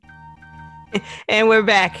And we're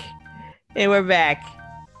back. And we're back.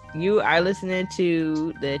 You are listening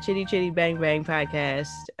to the Chitty Chitty Bang Bang podcast.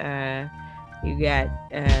 You got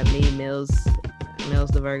me, Mills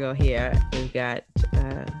the Virgo here. We've got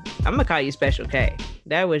I'm gonna call you Special K.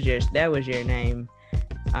 That was your name.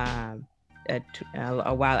 A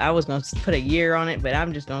while. I was gonna put a year on it, but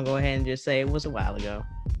I'm just gonna go ahead and just say it was a while ago.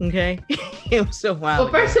 Okay, it was a while.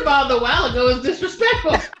 Well, first of all, the while ago is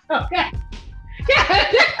disrespectful. Okay.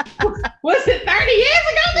 Yeah. Was it 30 years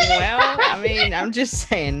ago? Well, I mean, I'm just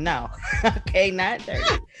saying no. Okay, not 30.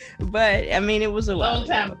 But I mean, it was a long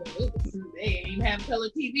time ago. They didn't even have color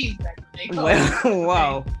TVs back then. Well,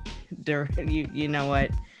 whoa. You know what?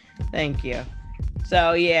 Thank you.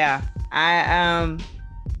 So yeah, and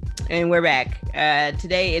we're back.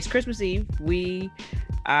 Today it's Christmas Eve. We're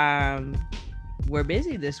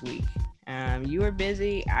busy this week. You were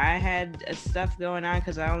busy. I had stuff going on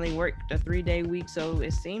because I only worked a 3-day week, so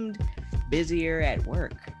it seemed busier at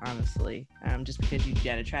work, honestly. Just because you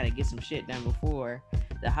gotta try to get some shit done before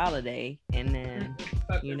the holiday, and then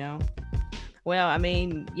well, I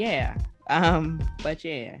mean, yeah. But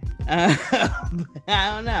yeah, I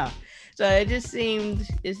don't know. So it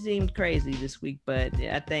seemed crazy this week, but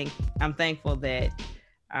I'm thankful that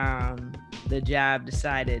the job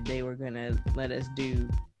decided they were gonna let us do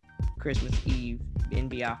Christmas Eve and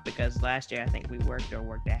be off, because last year I think we worked a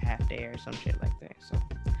half day or some shit like that. So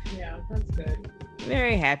yeah, that's good.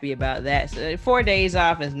 Very happy about that. So 4 days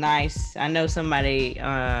off is nice. I know somebody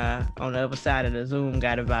on the other side of the Zoom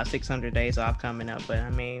got about 600 days off coming up, but I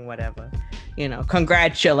mean, whatever.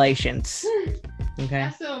 Congratulations. Okay. I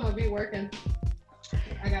still am gonna be working.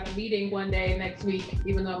 I got a meeting one day next week,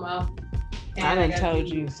 even though I'm off. And I done told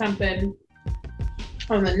you something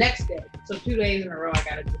on the next day. So 2 days in a row, I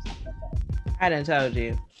gotta do something. I done told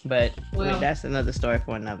you, but that's another story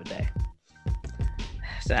for another day.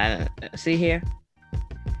 So I don't see here.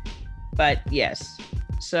 But yes,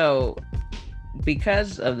 so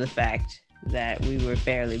because of the fact that we were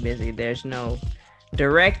fairly busy, there's no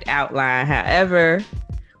direct outline. However,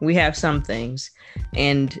 we have some things,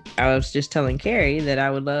 and I was just telling Carrie that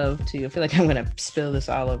I would love to. I feel like I'm gonna spill this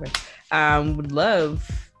all over. Would love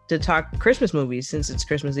to talk Christmas movies since it's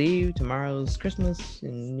Christmas Eve. Tomorrow's Christmas,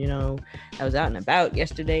 and I was out and about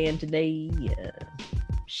yesterday and today,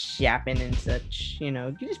 shopping and such.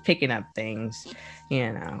 Just picking up things.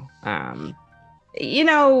 I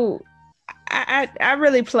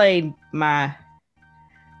really played my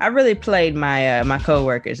my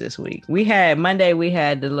coworkers this week. Monday we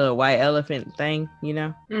had the little white elephant thing,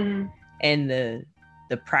 Mm-hmm. and the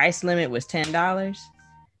price limit was $10.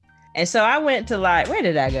 And so I went to where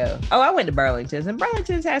did I go? Oh, I went to Burlington's, and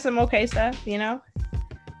Burlington's had some okay stuff,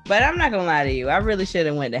 But I'm not gonna lie to you, I really should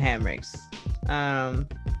have went to Hamrick's.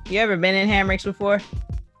 You ever been in Hamrick's before?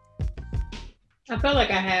 I feel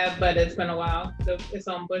like I have, but it's been a while. It's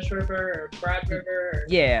on Bush River or Broad River.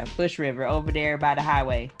 Yeah, Bush River, over there by the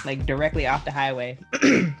highway, like directly off the highway.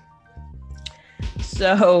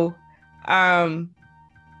 So,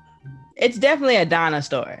 it's definitely a Donna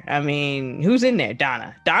store. I mean, who's in there?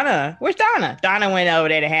 Donna, where's Donna? Donna went over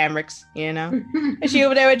there to Hamrick's, Is she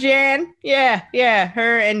over there with Jan? Yeah,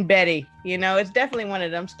 her and Betty. It's definitely one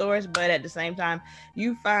of them stores, but at the same time,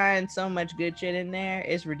 you find so much good shit in there.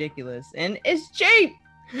 It's ridiculous. And it's cheap.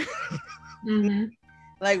 Mm-hmm.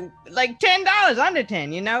 Like $10, under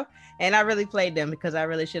 10, And I really played them because I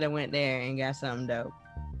really should have went there and got something dope.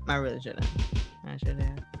 I really should have. I should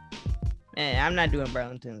have. And I'm not doing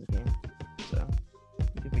Burlington's again. So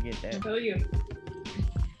you can forget that. I tell you.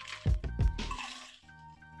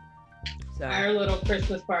 So, our little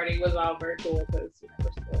Christmas party was all virtual because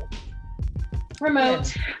we're still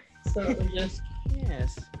remote. Yeah. So it was just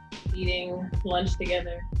eating lunch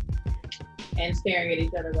together and staring at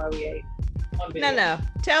each other while we ate. No.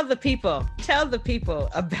 Tell the people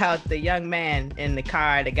about the young man in the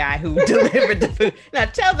car, the guy who delivered the food. Now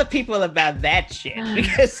tell the people about that shit,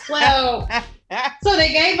 because so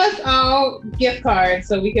they gave us all gift cards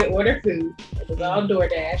so we could order food. It was all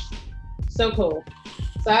DoorDash. So cool.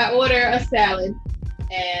 So I order a salad,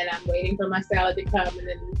 and I'm waiting for my salad to come, and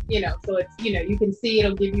then so it's you can see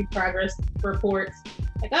it'll give you progress reports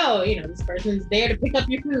like, oh, this person's there to pick up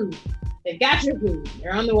your food. They've got your food.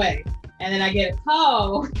 They're on the way. And then I get a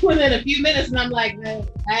call within a few minutes, and I'm like,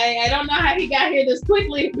 I don't know how he got here this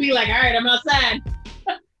quickly to be like, all right, I'm outside.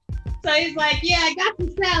 So he's like, yeah, I got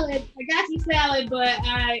your salad, but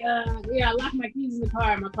I locked my keys in the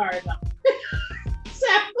car, and my car is on.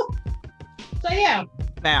 so yeah.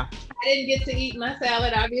 Now, I didn't get to eat my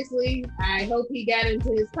salad, obviously. I hope he got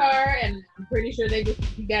into his car, and I'm pretty sure he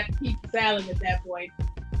got to keep the salad at that point.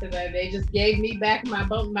 because they just gave me back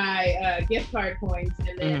my gift card points,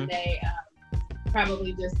 and then they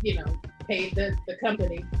probably just paid the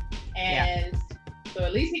company, and so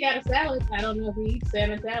at least he got a salad. I don't know if he eats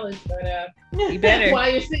salmon salads, but you better. While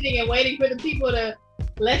you're sitting and waiting for the people to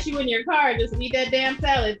let you in your car, just eat that damn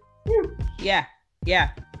salad. Yeah.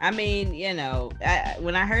 I mean,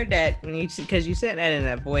 when I heard that, because you sent that in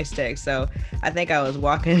a voice text, so I think I was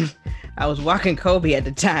walking Kobe at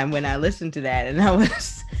the time when I listened to that, and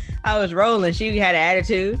I was rolling. She had an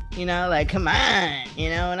attitude, like, come on,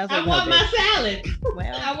 and I was like, I want my salad.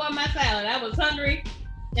 Well, I want my salad. I was hungry,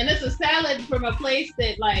 and it's a salad from a place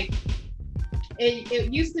that, like,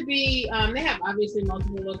 it used to be. They have obviously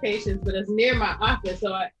multiple locations, but it's near my office,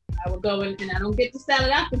 so I would go in, and I don't get the salad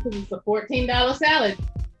often because it's a $14 salad.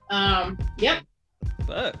 Yep.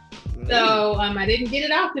 Fuck. So I didn't get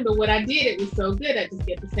it often, but what I did, it was so good. I just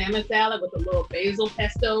get the salmon salad with a little basil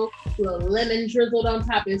pesto, a little lemon drizzled on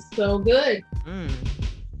top. It's so good.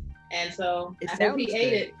 And so I hope he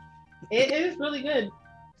ate it. It is really good.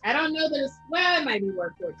 I don't know that it might be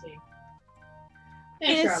worth 14.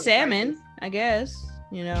 It's salmon, I guess,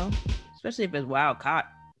 especially if it's wild caught.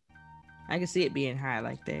 I can see it being high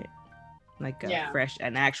like that. Like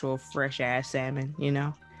an actual fresh ass salmon,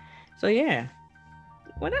 So yeah.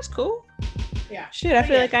 Well, that's cool. Yeah. Shit, I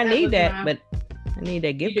feel like I need that, but I need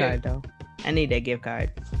that gift card though. I need that gift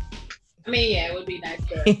card. I mean, yeah, it would be nice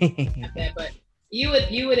to have that, but you would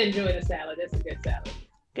enjoy the salad. It's a good salad.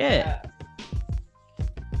 Good.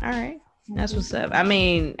 All right. That's what's up. I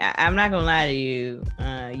mean, I'm not gonna lie to you.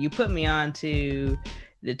 You put me on to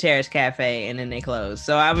the Terrace Cafe and then they closed.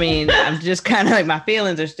 So I mean, I'm just kind of like, my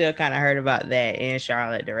feelings are still kind of hurt about that in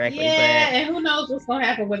Charlotte directly. Yeah, and who knows what's gonna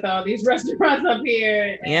happen with all these restaurants up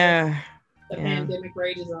here. Yeah. The pandemic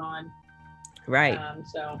rages on. Right.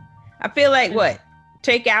 So I feel like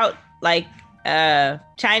takeout, like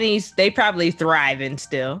Chinese, they probably thriving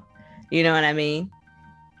still. You know what I mean?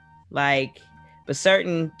 Like, but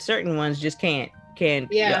certain ones just can't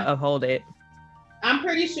uphold it. I'm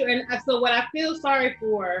pretty sure, and so what I feel sorry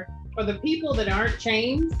for the people that aren't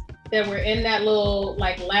chains, that were in that little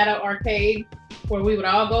like ladder arcade where we would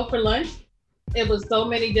all go for lunch. It was so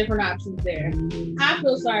many different options there. I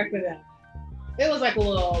feel sorry for them. It was like a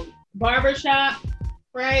little barber shop,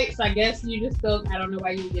 right? So I guess you just go. I don't know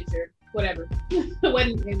why you would get your whatever.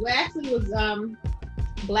 It actually was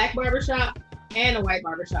black barber shop and a white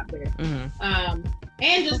barber shop there.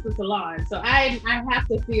 And just the salon. So I have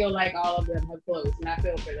to feel like all of them have closed, and I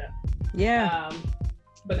feel for them. Yeah.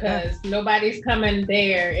 Because nobody's coming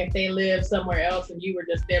there if they live somewhere else and you were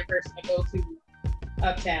just their person to go to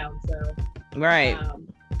uptown. So right.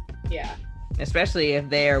 Yeah. Especially if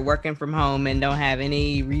they're working from home and don't have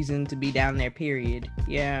any reason to be down there, period.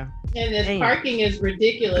 Yeah. And this parking is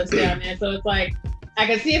ridiculous down there. So it's like, I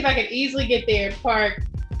can see if I could easily get there, park,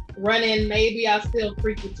 run in, maybe I'll still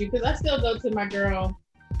freak with you, because I still go to my girl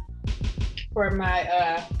for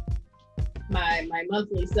my my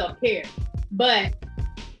monthly self-care, but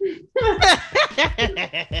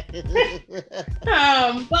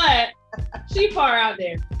but she far out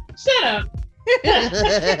there. Shut up.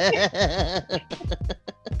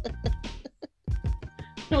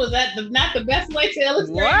 Was that not the best way to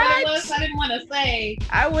illustrate what it was? I didn't want to say.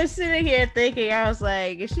 I was sitting here thinking, I was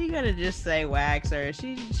like, is she gonna just say wax, or is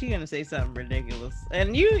she gonna say something ridiculous?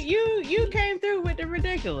 And you came through with the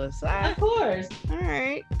ridiculous. Of course. All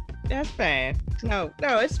right, that's fine. No,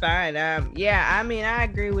 it's fine. Yeah, I mean, I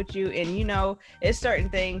agree with you, and it's certain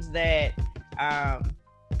things that actually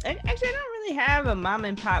I don't really have a mom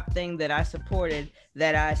and pop thing that I supported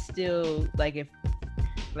that I still like. If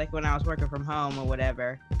like when I was working from home or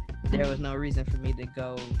whatever, there was no reason for me to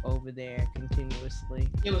go over there continuously.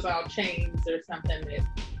 It was all chains or something that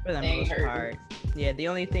for the most part. Yeah, the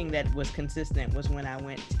only thing that was consistent was when I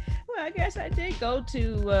went. Well, I guess I did go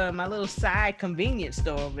to my little side convenience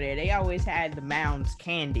store over there. They always had the Mounds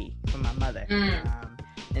candy for my mother,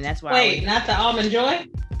 and that's why. Wait, not the Almond Joy?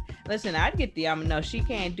 Listen, I'd get the almond. No, she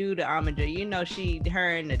can't do the almond joy.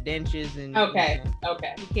 Her and the dentures and. Okay.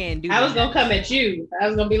 She can't do. I was gonna come at you. I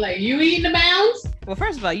was gonna be like, you eating the Mounds? Well,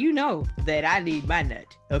 first of all, you know that I need my nut.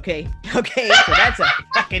 Okay. So that's a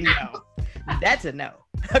fucking no. That's a no.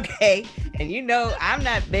 Okay. And I'm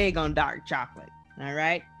not big on dark chocolate. All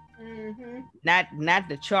right. Mm-hmm. Not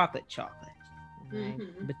the chocolate. Right?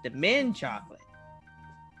 But the mint chocolate.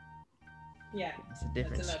 Yeah. It's a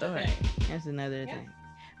different story. That's another thing.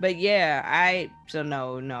 But yeah,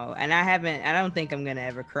 no, and I don't think I'm gonna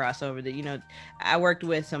ever cross over I worked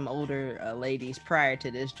with some older ladies prior to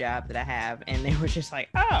this job that I have, and they were just like,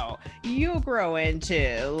 oh, you'll grow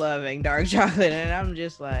into loving dark chocolate, and I'm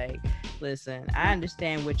just like, listen, I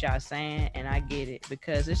understand what y'all saying, and I get it,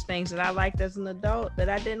 because there's things that I liked as an adult that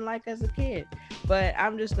I didn't like as a kid, but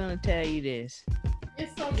I'm just gonna tell you this.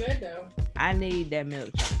 It's so good though. I need that milk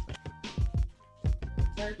chocolate.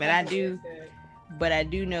 But I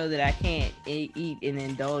do know that I can't eat and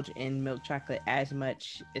indulge in milk chocolate as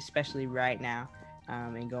much, especially right now,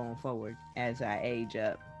 and going forward as I age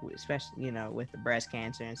up, especially with the breast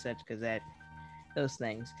cancer and such, because those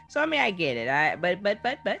things. So I mean, I get it. But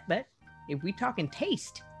if we talking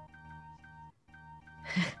taste,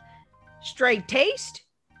 straight taste,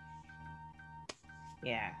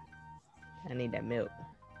 yeah, I need that milk.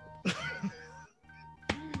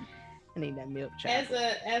 I need that milk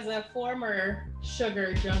chocolate. As a former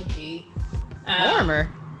sugar junkie. Former?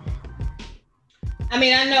 I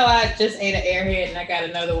mean, I know I just ate an Airhead and I got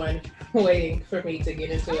another one waiting for me to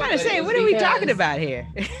get into it. I'm about to say, what are we talking about here?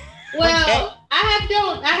 Well, okay.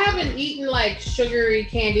 I haven't eaten like sugary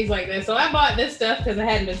candies like this. So I bought this stuff because I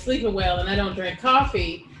hadn't been sleeping well and I don't drink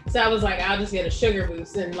coffee. So I was like, I'll just get a sugar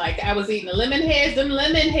boost. And like I was eating the lemon heads.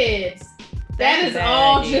 That is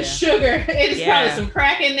all just sugar. It's probably some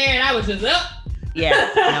crack in there, and I was just up.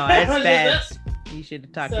 Yeah, no, that's bad. You should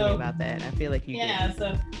have talked to me about that. I feel like you did. So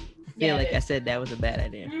I feel like I said that was a bad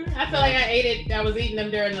idea. I feel like I ate it. I was eating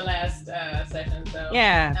them during the last session. So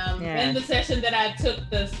in the session that I took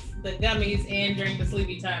the gummies and drank the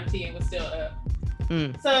sleepy time tea and was still up.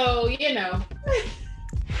 So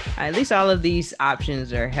at least all of these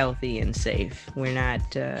options are healthy and safe. We're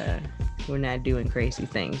not doing crazy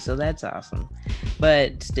things, so that's awesome.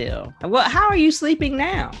 But still, how are you sleeping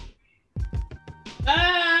now?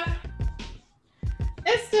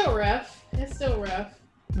 It's still rough.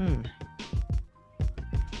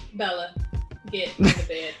 Bella, get in the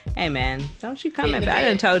bed. Hey man, don't you come at Bella. I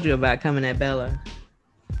done told you about coming at Bella.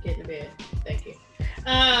 Get in the bed. Thank you.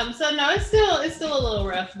 So no, it's still a little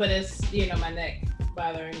rough, but it's my neck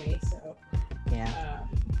bothering me. So yeah.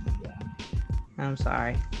 I'm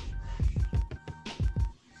sorry.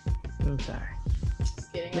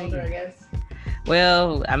 Just getting older, I guess.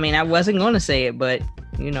 Well, I mean, I wasn't going to say it, but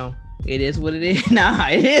it is what it is. Nah,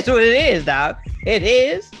 it is what it is, dog. It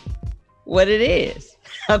is what it is.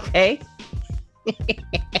 Okay.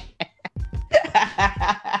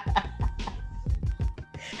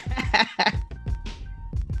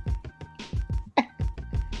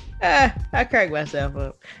 I cracked myself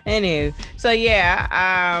up. Anywho, so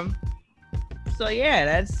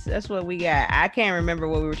that's what we got. I can't remember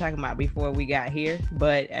what we were talking about before we got here,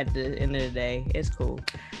 but at the end of the day, it's cool.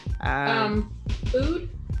 Food?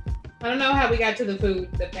 I don't know how we got to the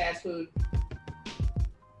fast food.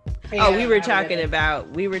 We were talking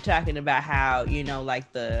about how,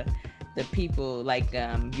 like the people like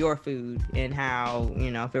your food, and how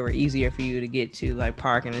if it were easier for you to get to like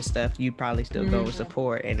parking and stuff, you'd probably still go with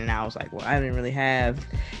support. And then I was like, well, I didn't really have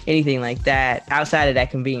anything like that outside of that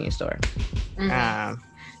convenience store. It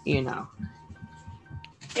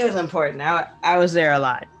was important. I was there a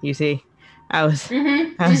lot, you see. I was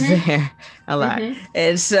there a lot.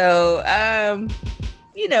 And so and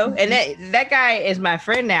that guy is my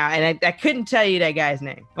friend now, and I couldn't tell you that guy's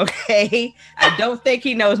name. Okay, I don't think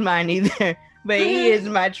he knows mine either, but he is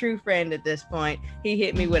my true friend at this point. He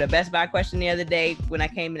hit me with a Best Buy question the other day when I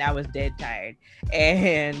came in. I was dead tired,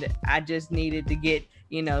 and I just needed to get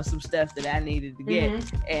some stuff that I needed to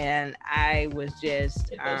get, and I was just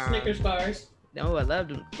those Snickers bars. No, I loved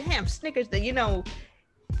them. Damn Snickers!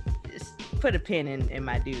 Put a pin in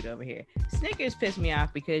my dude over here. Snickers piss me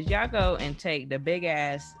off because y'all go and take the big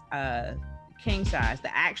ass king size, the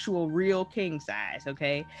actual real king size,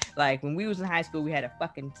 okay? Like when we was in high school, we had a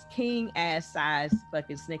fucking king ass size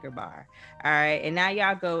fucking Snicker bar. All right, and now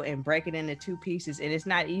y'all go and break it into two pieces, and it's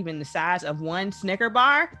not even the size of one Snicker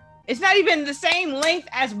bar. It's not even the same length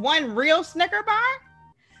as one real Snicker bar.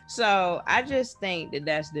 So I just think that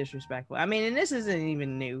that's disrespectful. I mean, and this isn't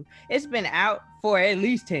even new. It's been out for at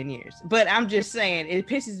least 10 years. But I'm just saying, it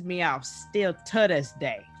pisses me off still to this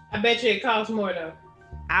day. I bet you it costs more though.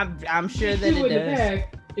 I'm sure that it does.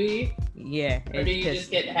 Pack, do you? Yeah. Or do you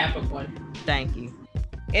just get half of one? Thank you.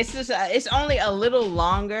 It's just it's only a little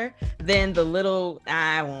longer than the little.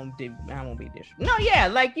 I won't be disrespectful. No, yeah,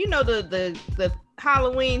 like the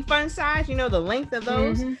Halloween fun size. The length of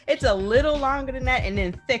those. It's a little longer than that, and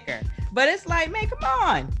then thicker. But it's like, man, come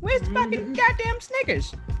on, where's the fucking goddamn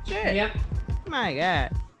Snickers? Shit. Yep. My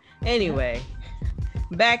God. Anyway,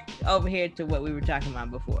 back over here to what we were talking about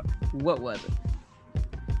before. What was it?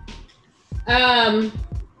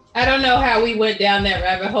 I don't know how we went down that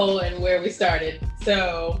rabbit hole and where we started.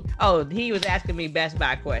 So. Oh, he was asking me Best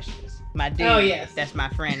Buy questions. My dude, oh, yes. That's my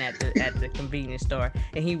friend at the convenience store,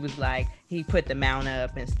 and he was like, he put the mount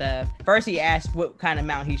up and stuff. First, he asked what kind of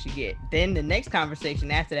mount he should get. Then the next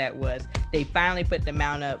conversation after that was they finally put the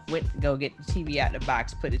mount up, went to go get the TV out the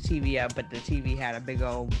box, put the TV up, but the TV had a big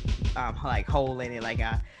old like hole in it, like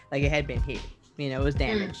it had been hit. You know, it was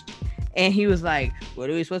damaged. And he was like, "What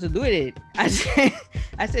are we supposed to do with it?" I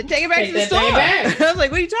said, "Take it back to the store." I was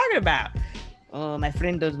like, "What are you talking about?" "Oh, my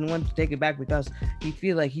friend doesn't want to take it back because he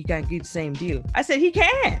feel like he can't get the same deal." I said, "He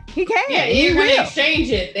can. Yeah, you're gonna exchange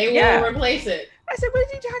it. They will replace it." I said, "What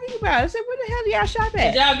is he talking about?" I said, "Where the hell do y'all shop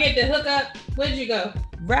at?" Did y'all get the hookup? Where'd you go?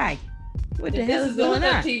 Right. What the hell is going on?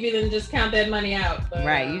 If this is the hookup TV, then just count that money out. But,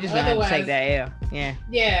 right. You just gonna have to take that L. Yeah.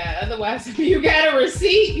 Yeah. Otherwise, if you got a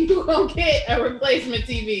receipt, you gonna get a replacement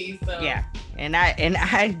TV. So. Yeah. And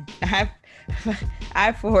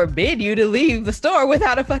I forbid you to leave the store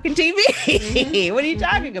without a fucking TV. Mm-hmm. What are you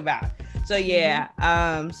talking about? So yeah,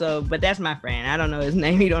 but that's my friend. I don't know his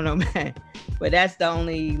name. He don't know mine. But that's the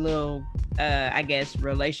only little, I guess,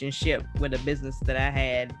 relationship with a business that I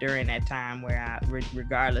had during that time where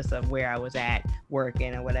regardless of where I was at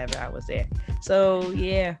working or whatever, I was there. So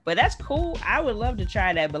yeah, but that's cool. I would love to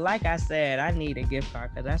try that. But like I said, I need a gift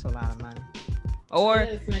card because that's a lot of money. Or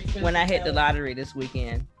when I hit the lottery this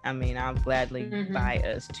weekend, I mean, I'll gladly buy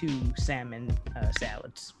us 2 salmon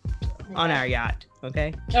salads on our yacht.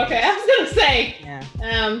 Okay. Okay, I was gonna say,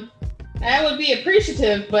 I would be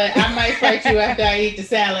appreciative, but I might fight you after I eat the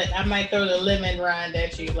salad. I might throw the lemon rind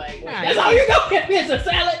at you, like, that's all you're gonna get? It's a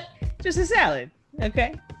salad. Just a salad.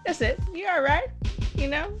 Okay, that's it. You all right? You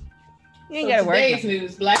know, you ain't gotta worry. Today's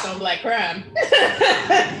news: black on black crime.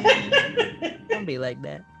 Don't be like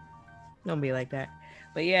that. Don't be like that.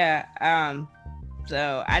 But yeah,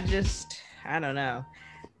 so I don't know.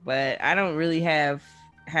 But I don't really have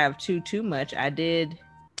too much. I don't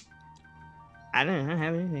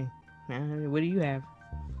have anything. What do you have?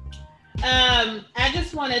 I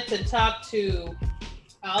just wanted to talk to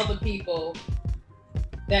all the people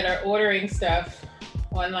that are ordering stuff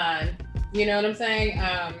online. You know what I'm saying?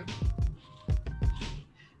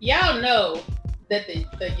 Y'all know that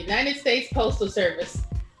the United States Postal Service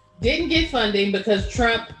didn't get funding because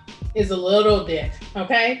Trump is a little dick,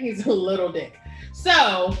 okay? He's a little dick.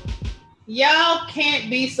 So y'all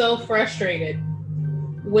can't be so frustrated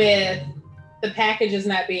with the packages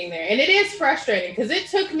not being there. And it is frustrating because it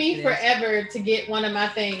took me forever to get one of my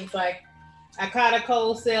things. Like I caught a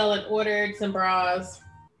cold sale and ordered some bras.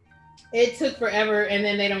 It took forever, and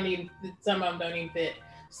then some of them don't even fit.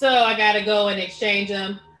 So I got to go and exchange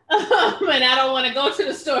them. And I don't want to go to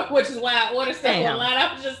the store, which is why I order stuff online.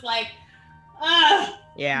 I was just like,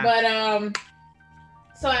 yeah. But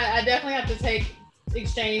so I definitely have to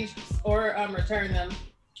exchange or return them.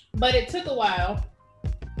 But it took a while.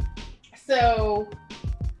 So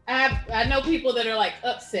I know people that are like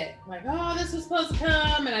upset, like, oh, this was supposed to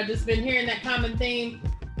come, and I've just been hearing that common theme.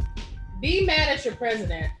 Be mad at your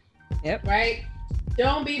president. Yep. Right?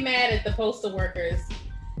 Don't be mad at the postal workers.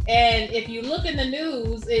 And if you look in the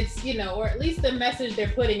news, it's, or at least the message they're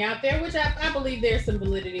putting out there, which I believe there's some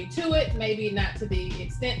validity to it, maybe not to the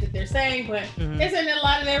extent that they're saying, but isn't a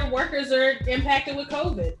lot of their workers are impacted with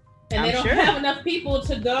COVID, and they don't have enough people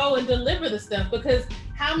to go and deliver the stuff, because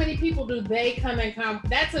how many people do they come in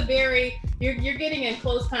that's you're getting in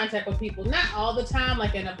close contact with people, not all the time,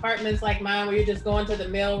 like in apartments like mine where you're just going to the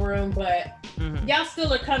mail room, but y'all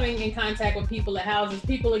still are coming in contact with people at houses.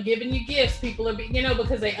 People are giving you gifts. People are,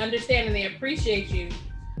 because they understand and they appreciate you.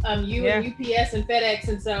 And UPS and FedEx.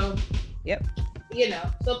 And so,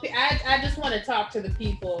 so I just want to talk to the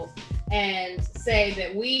people and say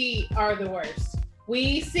that we are the worst.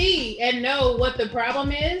 We see and know what the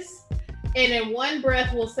problem is. And in one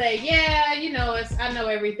breath we'll say, I know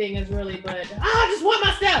everything is really, but I just want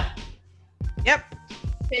my stuff. Yep.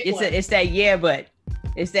 It's that but.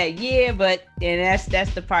 It's that and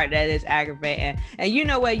that's the part that is aggravating. And you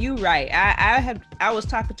know what, you right. I was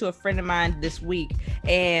talking to a friend of mine this week,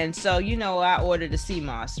 and so I ordered a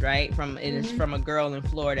CMOS, right? It's from a girl in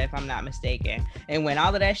Florida, if I'm not mistaken. And when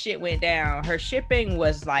all of that shit went down, her shipping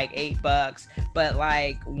was like $8, but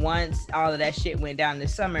like once all of that shit went down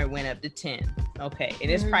this summer, it went up to 10. Okay,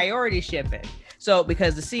 and it's priority shipping. So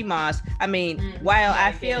because the CMOS, I mean, while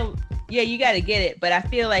I feel. Yeah, you got to get it, but I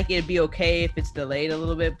feel like it'd be okay if it's delayed a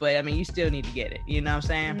little bit, but I mean, you still need to get it, you know what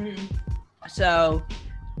I'm saying? So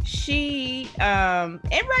she, and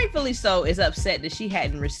rightfully so, is upset that she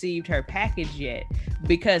hadn't received her package yet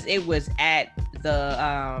because it was at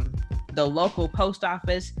the local post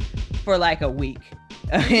office for like a week.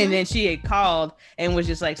 And then she had called and was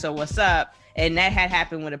just like, so what's up? And that had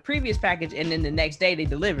happened with a previous package, and then the next day they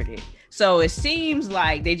delivered it. So it seems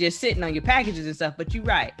like they just sitting on your packages and stuff. But you're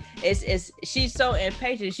right. It's she's so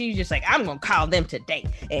impatient. She's just like, I'm gonna call them today,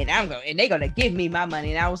 and they're gonna give me my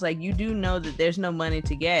money. And I was like, you do know that there's no money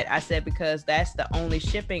to get. I said, because that's the only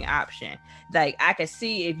shipping option. Like, I could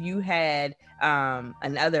see if you had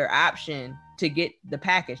another option to get the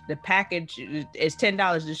package. The package is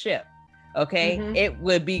 $10 to ship. Okay, it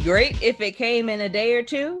would be great if it came in a day or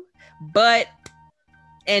two. But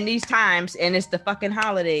in these times, and it's the fucking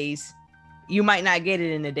holidays, you might not get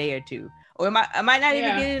it in a day or two, or I might not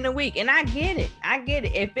even get it in a week. And I get it.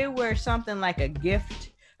 If it were something like a gift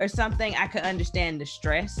or something, I could understand the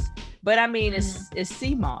stress. But I mean, it's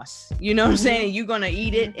sea moss. You know what I'm saying? You're gonna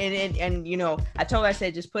eat it, and you know, I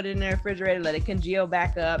said just put it in the refrigerator, let it congeal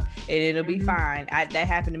back up, and it'll be fine. That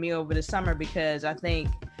happened to me over the summer because I think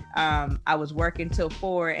I was working till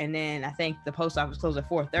 4, and then I think the post office closed at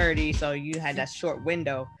 4:30, so you had that short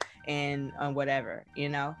window and whatever, you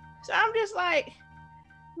know. So I'm just like,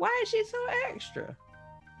 why is she so extra?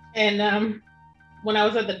 And when I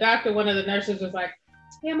was at the doctor, one of the nurses was like,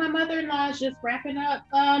 yeah, my mother-in-law is just wrapping up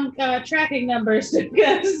tracking numbers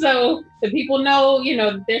so the people know, you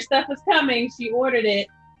know, their stuff is coming. She ordered it.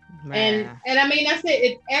 Man. And I mean, that's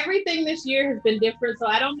it. Everything this year has been different, so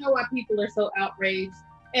I don't know why people are so outraged.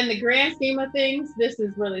 In the grand scheme of things, this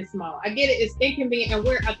is really small. I get it, it's inconvenient, and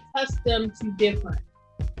we're accustomed to different.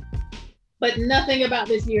 But nothing about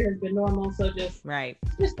this year has been normal, so just calm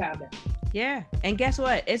down. Yeah, and guess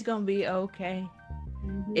what? It's gonna be okay.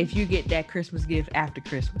 If you get that Christmas gift after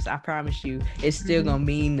Christmas, I promise you, it's still gonna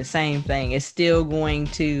mean the same thing. It's still going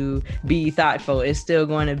to be thoughtful. It's still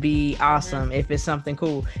going to be awesome if it's something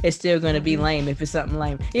cool. It's still going to be lame if it's something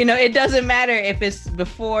lame. You know, it doesn't matter if it's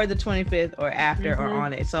before the 25th or after or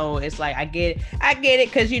on it. So it's like, I get it,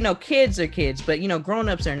 because, you know, kids are kids, but, you know,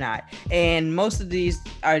 grown-ups are not. And most of these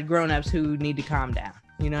are grown-ups who need to calm down.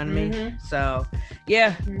 You know what I mean? So,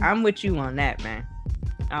 yeah, I'm with you on that, man.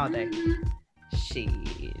 All day. Shit,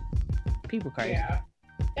 people crazy. Yeah,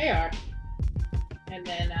 they are. And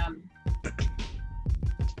then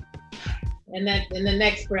and the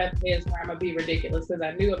next breath is where I'm gonna be ridiculous because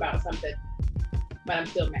I knew about something, but I'm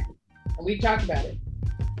still mad. And we talked about it.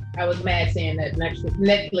 I was mad seeing that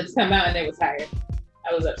Netflix come out and it was hired.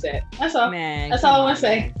 I was upset. That's all. Man, that's all I want to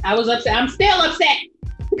say. I was upset. I'm still upset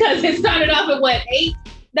because it started off at what,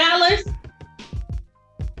 $8?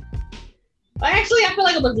 Well, actually, I feel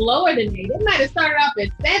like it was lower than 8. It might have started off at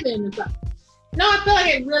 7 or something. No, I feel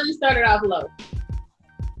like it really started off low.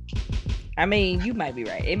 I mean, you might be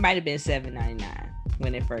right. It might have been $7.99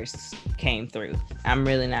 when it first came through. I'm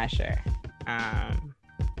really not sure.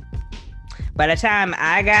 By the time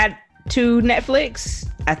I got to Netflix,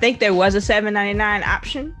 I think there was a $7.99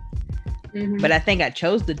 option. But I think I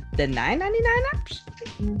chose the $9.99 option.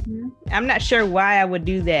 I'm not sure why I would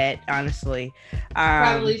do that, honestly.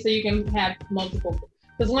 Probably so you can have multiple,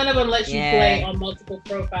 because one of them lets you play on multiple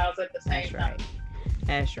profiles at the same time.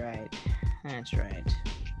 That's right.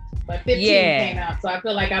 But 15 came out, so I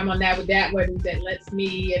feel like I'm on that with that one that lets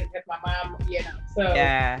me, and if my mom, you know. So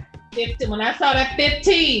 15, when I saw that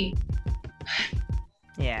 15.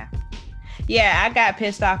 Yeah, I got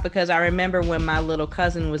pissed off because I remember when my little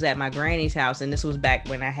cousin was at my granny's house, and this was back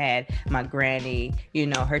when I had my granny, you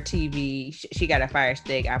know, her TV, she got a Fire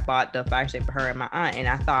Stick. I bought the Fire Stick for her and my aunt, and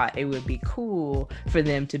I thought it would be cool for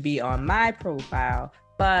them to be on my profile.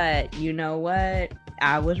 But you know what?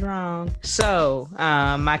 I was wrong. So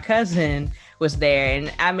my cousin was there,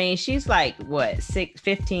 and I mean, she's like, what,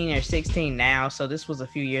 15 or 16 now, so this was a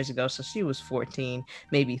few years ago, so she was 14,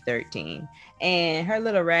 maybe 13, and her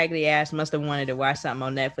little raggedy ass must have wanted to watch something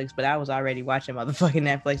on Netflix, but I was already watching motherfucking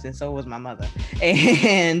Netflix, and so was my mother,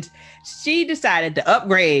 and she decided to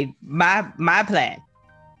upgrade my plan.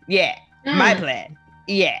 My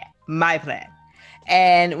plan.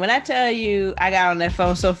 And when I tell you, I got on that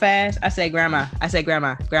phone so fast, I said, grandma. I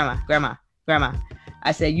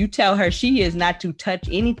said, you tell her she is not to touch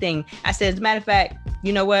anything. I said, as a matter of fact,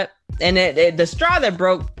 you know what? And the straw that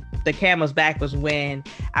broke the camel's back was when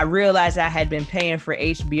I realized I had been paying for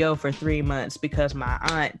HBO for 3 months because my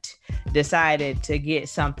aunt decided to get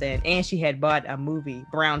something, and she had bought a movie,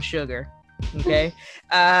 Brown Sugar. Okay.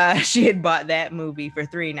 She had bought that movie for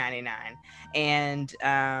 $3.99. And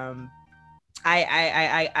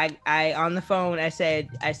I on the phone, I said,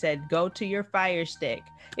 go to your Fire Stick.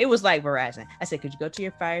 It was like Verizon. I said, could you go to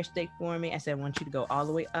your Fire Stick for me? I said, I want you to go all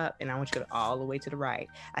the way up, and I want you to go all the way to the right.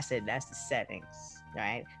 I said, that's the settings,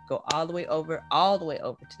 right? Go all the way over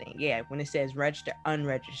to the, when it says register,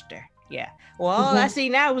 unregister. Yeah. Well, all I see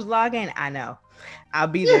now is log in. I know. I'll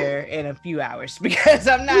be there in a few hours because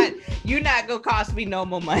you're not going to cost me no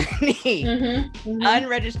more money.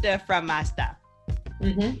 Unregister from my stuff.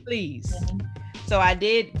 Please. So I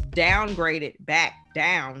did downgrade it back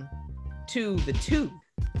down to the 2.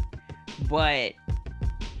 But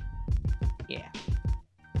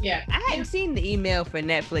yeah. I hadn't seen the email for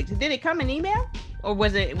Netflix. Did it come in email? Or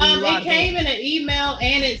was it when you logged it came in an email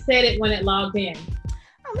and it said it when it logged in.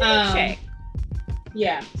 Oh, let me check.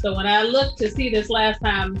 Yeah. So when I looked to see this last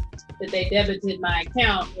time that they debited my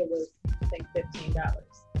account, it was, I think, $15.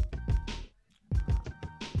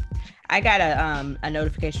 I got a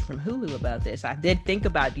notification from Hulu about this. I did think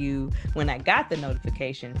about you when I got the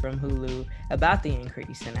notification from Hulu about the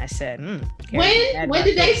increase, and I said, when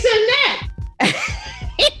did they send that?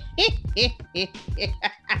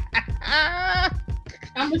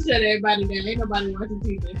 I'm gonna shut everybody down. Ain't nobody watching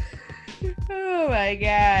TV. Oh my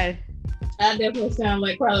God. I definitely sound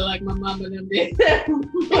probably like my mom and them did.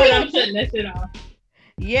 But I'm shutting that shit off.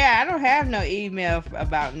 Yeah, I don't have no email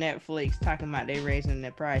about Netflix talking about they raising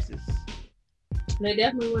their prices. They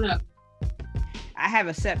definitely went up. I have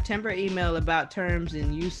a September email about terms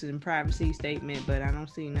and use and privacy statement, but I don't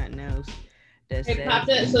see nothing else. It popped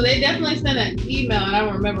up. So they definitely sent an email, and I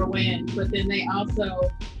don't remember when, but then they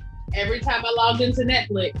also, every time I logged into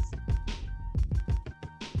Netflix,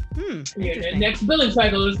 the next billing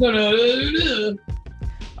cycle is gonna.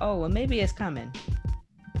 Oh, well, maybe it's coming,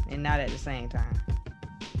 and not at the same time.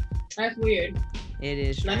 That's weird. It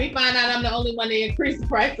is. Let me find out I'm the only one they increased the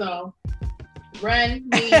price on. Run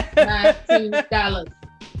me my $2.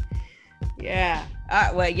 Yeah.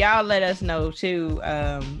 Well, y'all let us know too.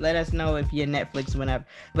 Let us know if your Netflix went up.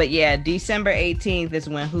 But yeah, December 18th is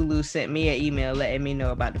when Hulu sent me an email letting me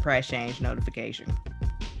know about the price change notification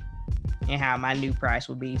and how my new price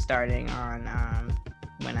will be starting on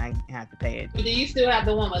when I have to pay it. Do you still have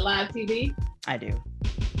the one with live TV? I do.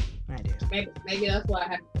 Maybe that's why I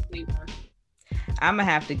have to complete one. I'm gonna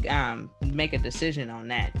have to make a decision on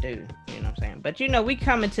that too. You know what I'm saying? But we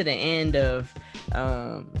coming to the end of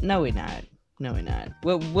no, we're not.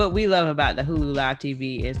 What we love about the Hulu Live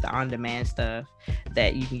TV is the on-demand stuff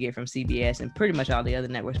that you can get from CBS and pretty much all the other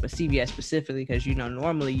networks, but CBS specifically, because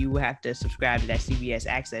normally you would have to subscribe to that CBS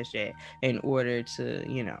Access shit in order to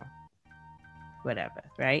whatever,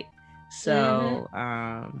 right? So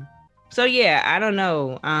so yeah, I don't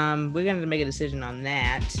know. We're gonna make a decision on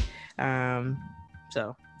that.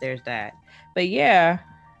 So there's that. But yeah,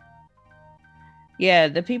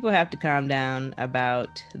 the people have to calm down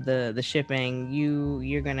about the shipping.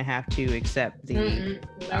 You're gonna have to accept the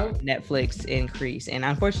Netflix increase, and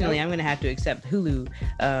unfortunately, I'm gonna have to accept Hulu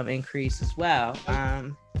increase as well,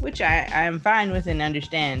 which I am fine with and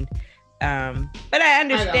understand. But I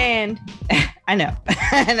understand. I know,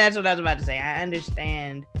 and that's what I was about to say. I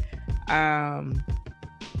understand.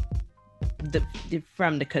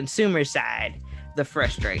 From the consumer side, the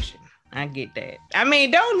frustration. I get that. I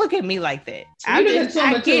mean, don't look at me like that. I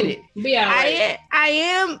get it.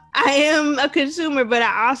 I am a consumer, but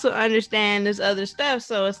I also understand this other stuff.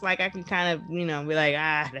 So it's like I can kind of, be like,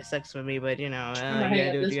 that sucks for me, but you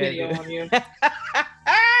gotta do what you gotta do.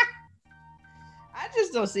 I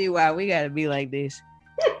just don't see why we gotta be like this.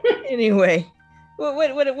 Anyway,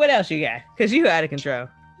 what else you got? Because you out of control.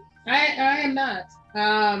 I am not.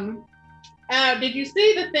 Did you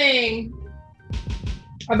see the thing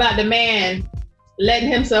about the man letting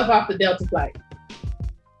himself off the Delta flight?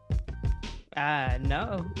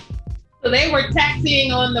 No. So they were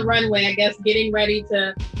taxiing on the runway, I guess, getting ready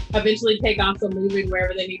to eventually take off, so moving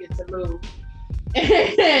wherever they needed to move.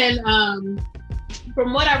 And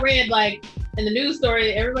from what I read, in the news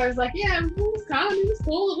story, everybody's like, yeah, it was calm, it was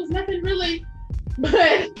cool, it was nothing really.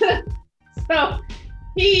 But so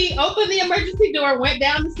he opened the emergency door, went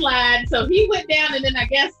down the slide. So he went down, and then I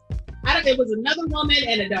guess it was another woman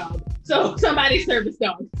and a dog. So somebody's service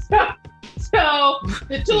dog. So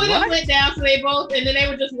the two of them went down. So they both, and then they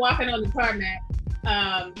were just walking on the tarmac.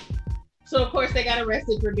 So of course they got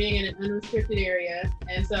arrested for being in an unrestricted area.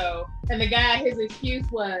 And the guy, his excuse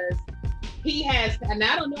was he has, and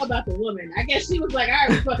I don't know about the woman. I guess she was like, all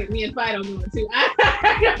right, fuck it, me and Fido going too.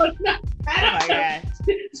 I don't know. God.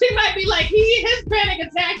 She might be like, his panic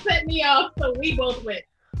attack set me off, so we both went.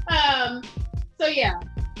 So yeah.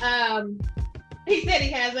 He said he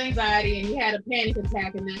has anxiety and he had a panic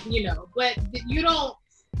attack and that, but you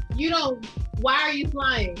don't, why are you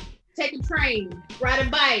flying? Take a train, ride a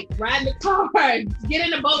bike, ride in the car, get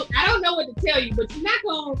in a boat. I don't know what to tell you, but you're not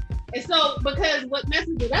going to. And so, because what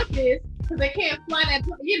messes it up is, because they can't fly that,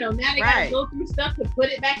 now they got to go through stuff to put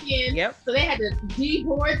it back in. Yep. So they had to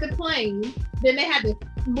deboard the plane. Then they had to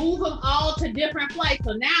move them all to different flights.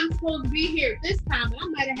 So now I'm supposed to be here at this time, but I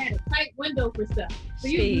might have had a tight window for stuff. So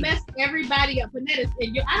you messed everybody up. And I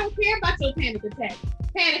don't care about your panic attack.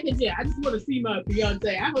 Panic attack. I just want to see my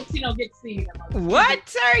fiance. I hope she don't get to see him. What,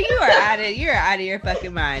 sir? You're out of your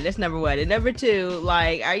fucking mind. That's number one. And number two,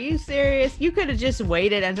 like, are you serious? You could have just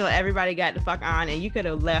waited until everybody got the fuck on, and you could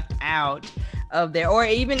have left out of there. Or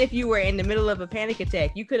even if you were in the middle of a panic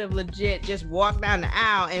attack, you could have legit just walked down the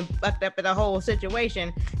aisle and fucked up the whole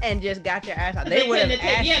situation and just got your ass out. They would have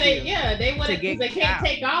asked they would have, because they can't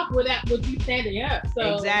take off without with you standing up.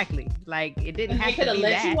 So exactly, like it didn't have to be that. They could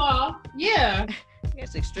have let you off. Yeah,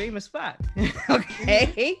 it's extreme as fuck.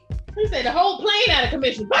 Okay. He said the whole plane out of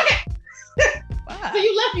commission. Fuck it. So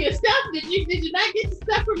you left your stuff? Did you not get the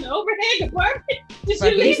stuff from the overhead department?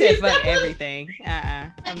 He said fuck everything.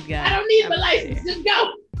 I'm good. I don't need my license. Just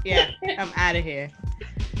go. Yeah, I'm out of here.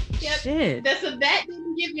 Yep. Shit. So that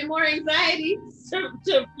didn't give you more anxiety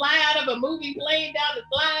to fly out of a moving plane down the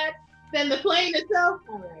slide than the plane itself?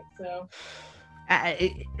 All right, so.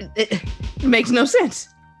 It makes no sense.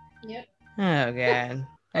 Yep. Oh, God.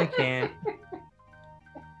 I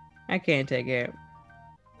can't take it.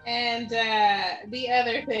 And the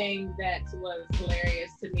other thing that was hilarious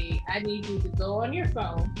to me, I need you to go on your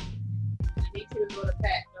phone. I need you to go to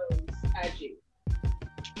Pat Knows IG.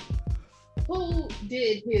 Who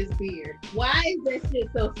did his beard? Why is that shit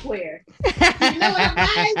so square? You know what?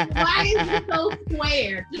 Why is it so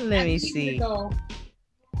square? Let me see.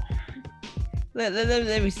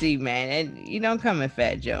 Let me see, man. And you don't come at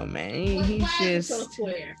Fat Joe, man. He's why just is it so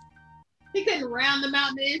square. He couldn't round them out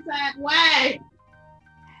on the inside. Why?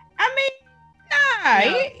 I mean,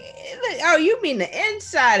 nah. No. You mean the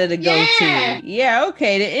inside of the goatee? Yeah,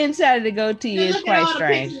 okay. The inside of the goatee is quite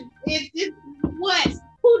strange. It's what?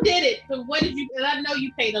 Who did it? So what did you? And I know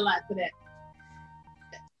you paid a lot for that.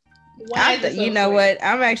 Why? You know what?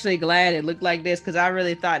 I'm actually glad it looked like this because I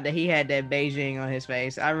really thought that he had that Beijing on his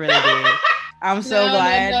face. I really did. I'm so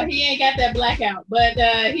glad. No, he ain't got that blackout, but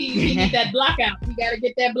he need that blockout. He got to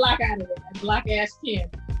get that block out of it. That block ass chin.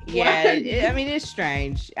 Yeah, I mean, it's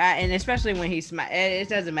strange. And especially when he smiles. It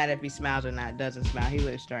doesn't matter if he smiles or not. Doesn't smile. He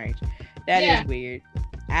looks strange. That is weird.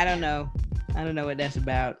 I don't know what that's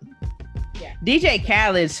about. Yeah. DJ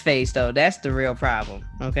Khaled's face, though, that's the real problem.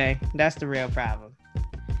 Okay? That's the real problem.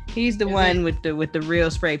 He's the one with the real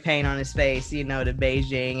spray paint on his face, you know, the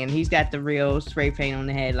Beijing, and he's got the real spray paint on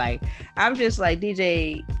the head. Like, I'm just like,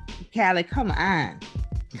 DJ Khaled, come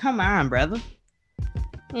on, brother.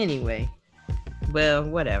 Anyway, well,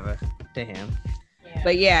 whatever to him. Yeah.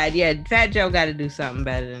 But yeah, Fat Joe got to do something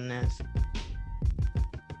better than this.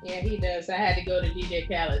 Yeah, he does. I had to go to DJ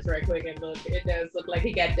Khaled's right quick and look. It does look like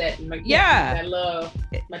he got that. That little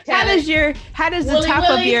metallic. How does the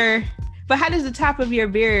top of your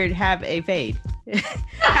beard have a fade?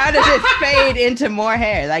 How does it fade into more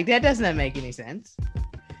hair? Like, that doesn't make any sense.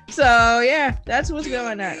 So yeah, that's what's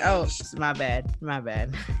going on. Oh, my bad.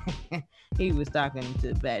 He was talking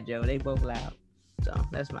to Fat Joe. They both loud. So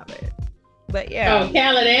that's my bad. But yeah. Oh,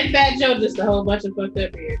 Khaled and Fat Joe, just a whole bunch of fucked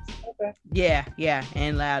up beards. Okay. Yeah,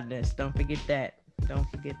 and loudness. Don't forget that. Don't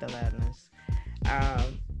forget the loudness.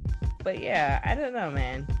 But yeah, I don't know,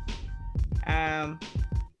 man.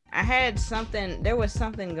 I had something. There was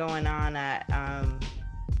something going on that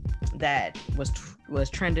was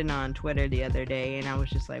trending on Twitter the other day, and I was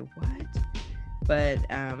just like, what? But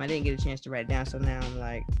I didn't get a chance to write it down, so now I'm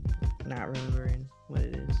like not remembering what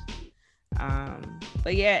it is.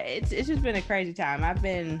 But yeah, it's just been a crazy time. I've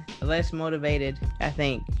been less motivated, I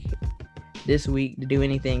think, this week to do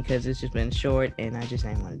anything because it's just been short, and I just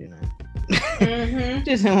ain't want to do nothing. Mm-hmm.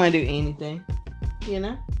 Just don't want to do anything, you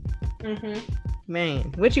know. Mm-hmm.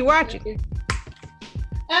 Man, what you watching?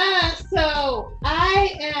 So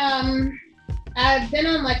I've been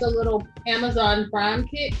on like a little Amazon Prime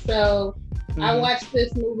kick. So I watched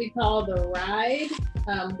this movie called The Ride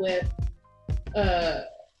with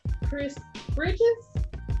Chris Bridges.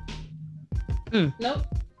 Nope.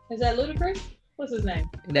 Is that Ludacris? What's his name?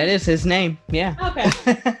 That is his name. Yeah. Okay.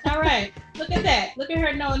 All right. Look at that. Look at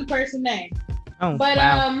her knowing the person's name. Oh, but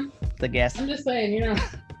wow. The guess. I'm just saying, you know.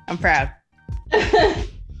 I'm proud.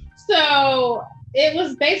 So it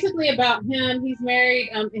was basically about him. He's married,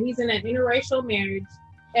 and he's in an interracial marriage,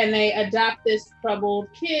 and they adopt this troubled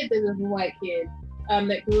kid. This is a white kid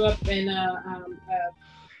that grew up in a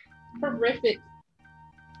horrific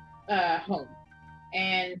home,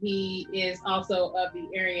 and he is also of the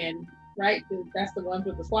Aryan, right? That's the one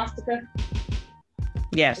with the swastika.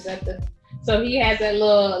 Yes. Is that so he has that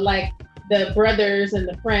little, like, the brothers and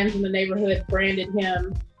the friends in the neighborhood branded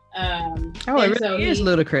him. It really is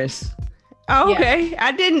Ludacris. Oh, okay.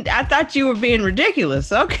 Yeah. I thought you were being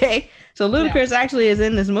ridiculous. Okay. So Ludacris actually is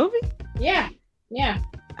in this movie? Yeah.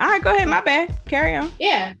 All right, go ahead. My bad. Carry on.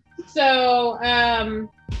 Yeah. So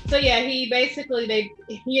yeah, he basically,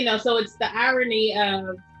 so it's the irony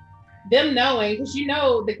of them knowing, because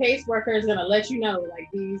the caseworker is gonna let like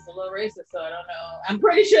he's a little racist, so I don't know. I'm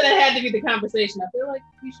pretty sure that had to be the conversation. I feel like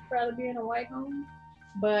he should probably be in a white home,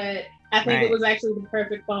 but I think it was actually the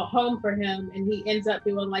perfect home for him, and he ends up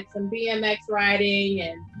doing like some BMX riding,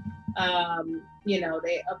 and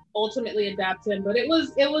they ultimately adopt him. But it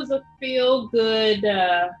was a feel good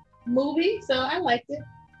movie, so I liked it.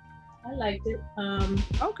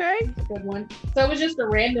 Okay. It's a good one. So it was just a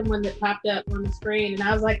random one that popped up on the screen, and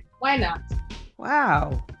I was like, why not?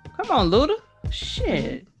 Wow. Come on, Luda.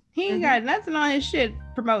 Shit. He ain't got nothing on his shit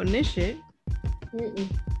promoting this shit.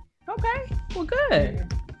 Okay. Well,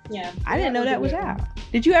 good. Yeah. I didn't know that was out.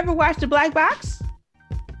 Did you ever watch The Black Box?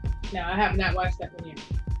 No, I have not watched that one yet.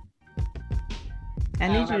 I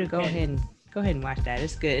need you to go ahead and watch that.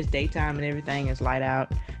 It's good. It's daytime and everything. It's light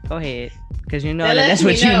out. Go ahead. Because that's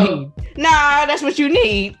what you need. No, that's what you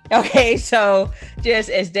need. Okay, so just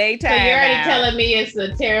as daytime. So you're already telling me it's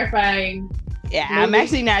a terrifying. Yeah, movie? I'm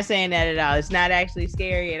actually not saying that at all. It's not actually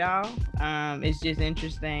scary at all. It's just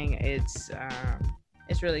interesting. It's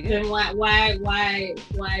really good. Then why?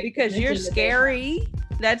 Because you're scary.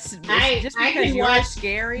 Just because you're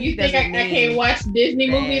scary. You think I can't watch Disney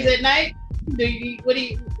movies at night?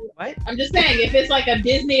 What? I'm just saying, if it's like a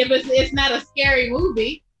Disney, if it's not a scary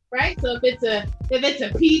movie. Right, so if it's a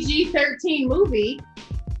PG-13 movie,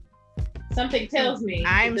 something tells me.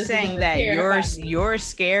 I'm saying that you're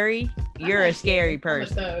scary. You're a scary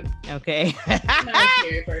person. Okay. I'm not a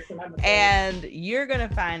scary person. I'm a thug. And you're gonna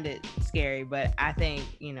find it scary, but I think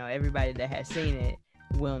everybody that has seen it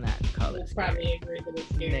will not call it scary. Probably agree that it's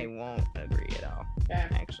scary. They won't agree at all. Okay.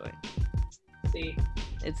 Actually. See.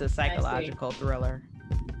 It's a psychological thriller.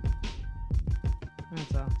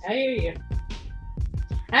 That's all. I hear you.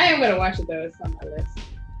 I am gonna watch it though. It's on my list.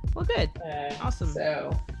 Well, good. Awesome.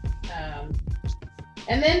 So,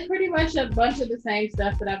 and then pretty much a bunch of the same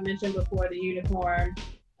stuff that I've mentioned before. The Unicorn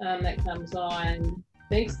that comes on, I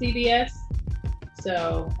think CBS.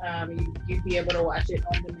 So you'd be able to watch it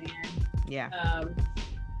on demand. Yeah.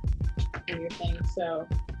 And your thing. So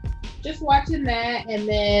just watching that, and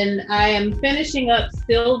then I am finishing up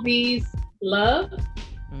Sylvie's Love.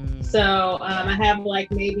 So I have like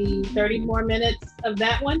maybe 30 more minutes of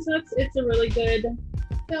that one. So it's a really good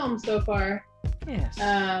film so far. Yes.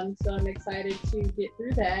 So I'm excited to get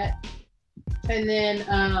through that. And then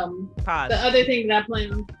Pause. The other thing that I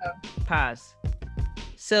plan on. Pause.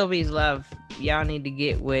 Sylvie's Love. Y'all need to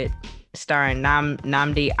get with, starring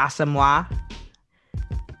Nnamdi Asomugha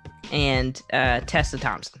and Tessa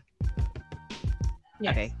Thompson.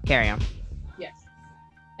 Yes. Okay, carry on. Yes.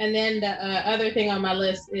 And then the other thing on my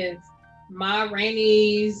list is Ma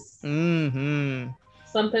Rainey's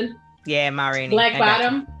something. Yeah, Ma Rainey. Black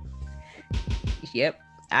Bottom. Yep.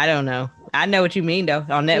 I don't know. I know what you mean though.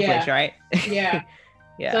 On Netflix, right? Yeah.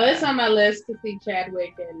 Yeah. So it's on my list to see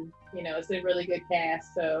Chadwick, and it's a really good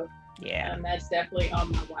cast. So yeah, that's definitely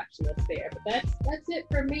on my watch list there. But that's it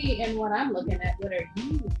for me and what I'm looking at. What are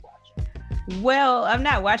you watching? Well, I'm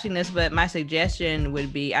not watching this, but my suggestion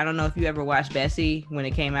would be, I don't know if you ever watched Bessie when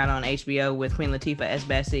it came out on HBO with Queen Latifah as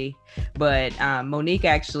Bessie, but Monique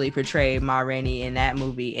actually portrayed Ma Rainey in that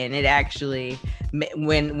movie, and it actually,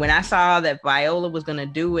 when I saw that Viola was gonna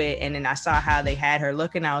do it, and then I saw how they had her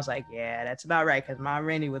looking, I was like, yeah, that's about right, because Ma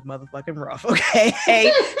Rainey was motherfucking rough.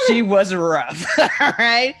 Okay, she was rough. All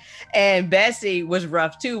right, and Bessie was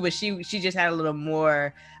rough too, but she just had a little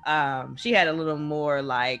more. She had a little more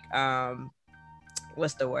like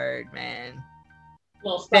what's the word, man? A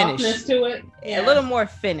little softness to it. Yeah. A little more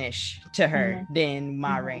finish to her than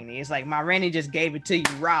Ma Rainey. It's like Ma Rainey just gave it to you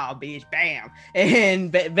raw, bitch, bam. And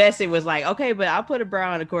Bessie was like, okay, but I'll put a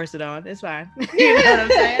bra and a corset on. It's fine. You know what I'm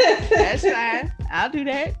saying? That's fine. I'll do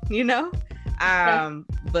that,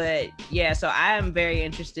 But yeah, so I am very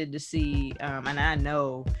interested to see, and I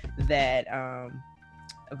know that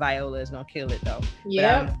Viola is gonna kill it though.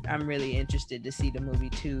 Yeah, I'm really interested to see the movie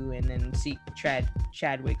too, and then see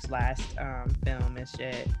Chadwick's last film and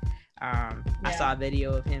shit. I saw a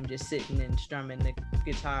video of him just sitting and strumming the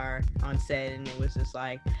guitar on set, and it was just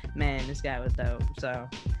like, man, this guy was dope. So,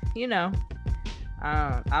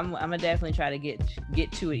 I'm gonna definitely try to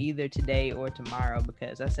get to it either today or tomorrow,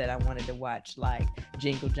 because I said I wanted to watch like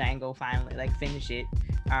Jingle Jangle finally, like finish it.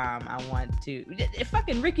 I want to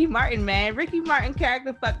fucking Ricky Martin, man. Ricky Martin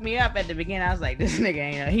character fucked me up at the beginning. I was like, this nigga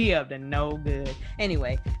ain't he up to no good.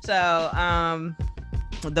 Anyway, so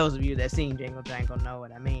those of you that seen Jingle Jangle know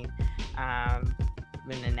what I mean.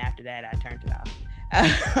 And then after that, I turned it off.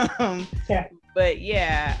 Yeah. But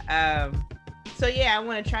yeah, so yeah, I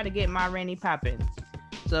want to try to get Ma Rainey popping.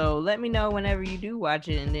 So let me know whenever you do watch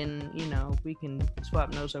it, and then we can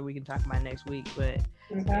swap notes or we can talk about next week. But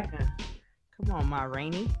yeah, come on, Ma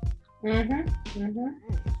Rainey. That's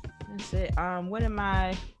it. What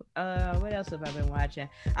else have I been watching?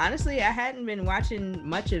 Honestly, I hadn't been watching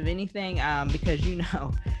much of anything because you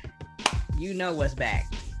know what's back.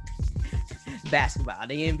 Basketball.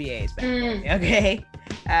 The NBA is back. Okay.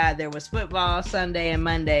 There was football Sunday and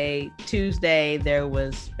Monday. Tuesday there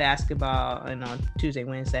was basketball, and on Tuesday,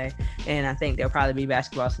 Wednesday, and I think there'll probably be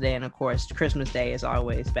basketball today. And of course, Christmas Day is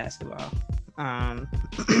always basketball.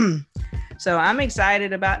 So I'm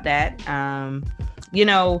excited about that.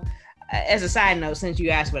 As a side note, since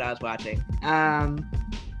you asked what I was watching,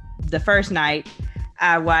 the first night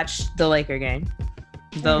I watched the Laker game.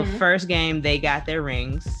 The first game, they got their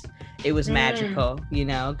rings. It was magical,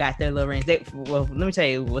 got their little rings. Let me tell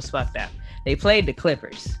you what's fucked up. They played the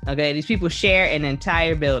Clippers. Okay, these people share an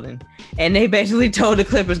entire building, and they basically told the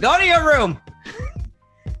Clippers, "Go to your room."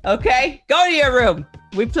 Okay, go to your room.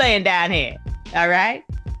 We playing down here. All right,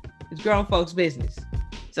 it's grown folks' business.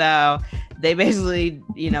 So they basically,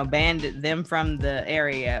 banned them from the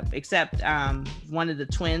area, except one of the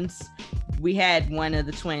twins. We had one of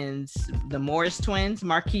the twins, the Morris twins,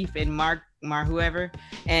 Markieff and Mark whoever.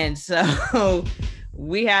 And so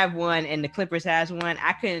we have one and the Clippers has one.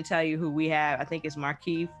 I couldn't tell you who we have. I think it's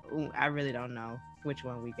Markieff. Ooh, I really don't know which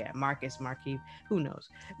one we got. Markieff, who knows?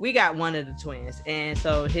 We got one of the twins. And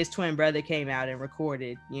so his twin brother came out and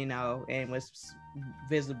recorded, and was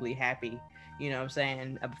visibly happy,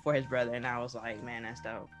 for his brother. And I was like, man, that's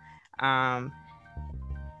dope.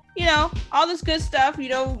 All this good stuff,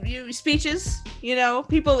 speeches,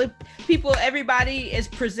 people, everybody is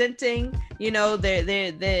presenting,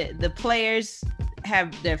 the players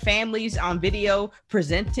have their families on video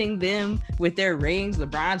presenting them with their rings.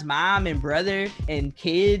 LeBron's mom and brother and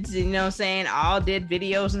kids, all did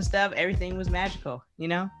videos and stuff. Everything was magical,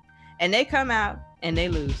 and they come out and they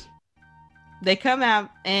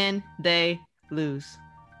lose.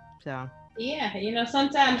 So yeah,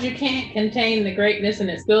 sometimes you can't contain the greatness and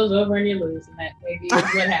it spills over and you lose, and that maybe is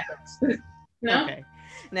what happens. No? Okay.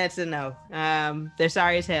 That's a no. They're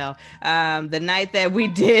sorry as hell. The night that we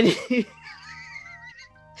did,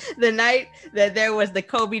 the night that there was the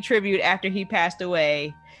Kobe tribute after he passed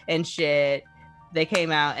away and shit, they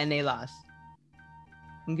came out and they lost.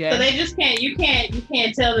 Okay. So they just you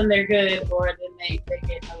can't tell them they're good, or then they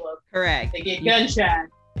get hello. Correct. They get gunshot.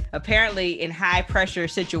 Apparently, in high pressure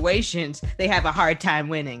situations, they have a hard time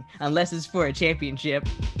winning unless it's for a championship.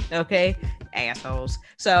 Okay, assholes.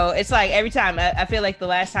 So it's like every time. I feel like the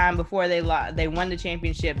last time before they won the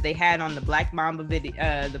championship, they had on the Black Mamba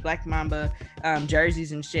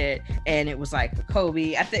jerseys and shit, and it was like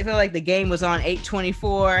Kobe. I feel like the game was on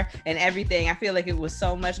 8/24 and everything. I feel like it was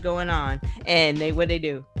so much going on, and what they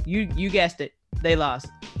do? You guessed it, they lost.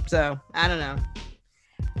 So I don't know.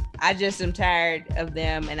 I just am tired of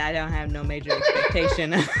them, and I don't have no major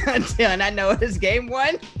expectation and I know it's game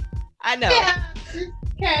one. I know. Yeah.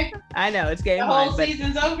 Okay. I know it's game one. The whole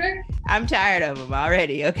season's over. I'm tired of them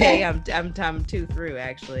already. Okay, I'm 2 through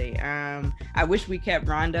actually. I wish we kept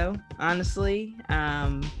Rondo. Honestly,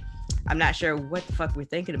 I'm not sure what the fuck we're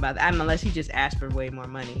thinking about that. Unless he just asked for way more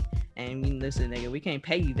money, and listen, nigga, we can't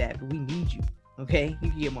pay you that, but we need you. Okay,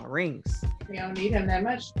 you can get more rings. We don't need him that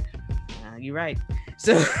much. You're right.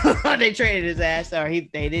 So they traded his ass, or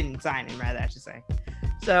they didn't sign him, rather, I should say.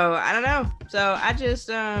 So I don't know. So I just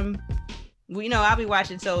I'll be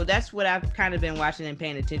watching. So that's what I've kind of been watching and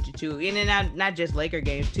paying attention to, and then not just Laker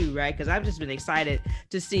games too, right? Because I've just been excited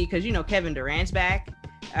to see, because Kevin Durant's back.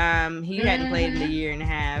 He hadn't played in a year and a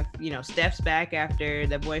half. Steph's back after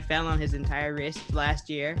the boy fell on his entire wrist last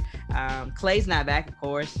year. Clay's not back, of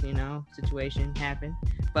course. Situation happened,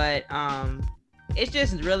 but it's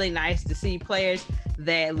just really nice to see players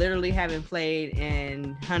that literally haven't played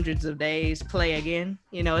in hundreds of days play again.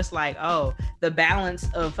 It's like, oh, the balance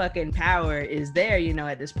of fucking power is there,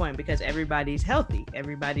 at this point, because everybody's healthy,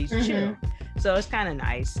 everybody's chill. So it's kind of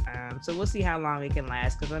nice. So we'll see how long it can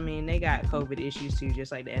last, because they got COVID issues too,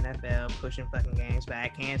 just like the NFL, pushing fucking games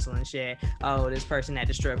back, canceling shit. Oh, this person at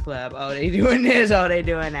the strip club, oh, they doing this, oh, they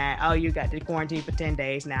doing that, oh, you got to quarantine for 10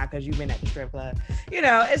 days now because you've been at the strip club.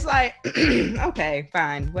 It's like okay,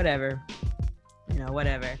 fine, whatever.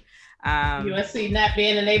 Whatever. USC not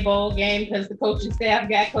being in a bowl game because the coaching staff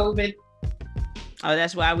got COVID. Oh,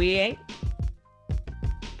 that's why we ain't?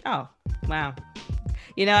 Oh, wow.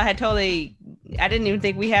 I didn't even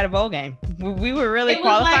think we had a bowl game. We were really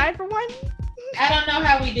qualified for one? I don't know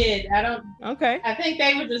how we did. Okay. I think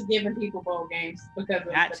they were just giving people bowl games because of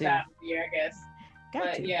the time of year, I guess.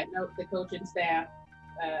 But yeah, no, the coaching staff,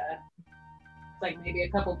 like maybe a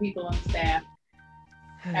couple people on the staff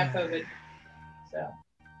have COVID. So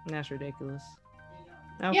that's ridiculous.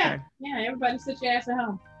 Okay. Yeah, everybody sit your ass at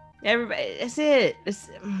home. Everybody, that's it.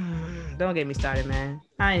 Don't get me started, man.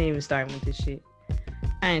 I ain't even starting with this shit.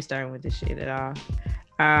 I ain't starting with this shit at all.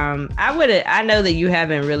 I know that you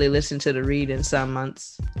haven't really listened to the read in some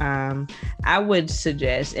months. I would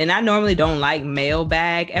suggest, and I normally don't like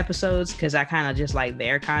mailbag episodes because I kind of just like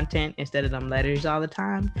their content instead of them letters all the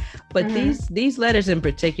time. But these letters in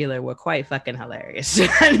particular were quite fucking hilarious.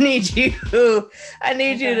 I need you to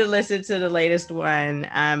listen to the latest one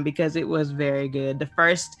because it was very good. The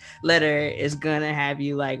first letter is gonna have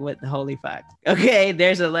you like, what the holy fuck? Okay,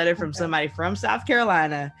 there's a letter from somebody from South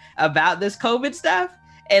Carolina about this COVID stuff.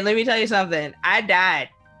 And let me tell you something. I died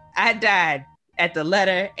at the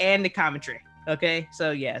letter and the commentary. Okay.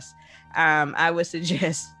 So yes, I would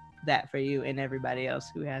suggest that for you and everybody else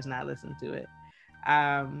who has not listened to it.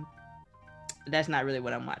 That's not really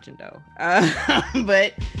what I'm watching though.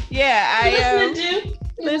 But yeah,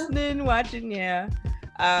 listening, watching. Yeah.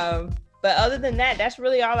 But other than that, that's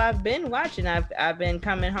really all I've been watching. I've been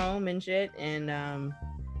coming home and shit. And,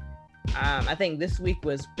 I think this week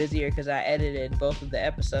was busier because I edited both of the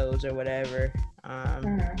episodes or whatever,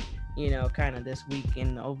 kind of this week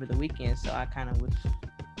and over the weekend. So I kind of was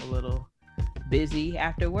a little busy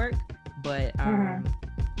after work, but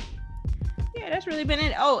yeah, that's really been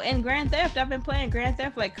it. Oh, and Grand Theft. I've been playing Grand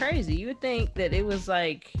Theft like crazy. You would think that it was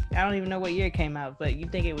like, I don't even know what year it came out, but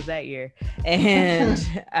you'd think it was that year. And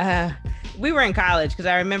we were in college because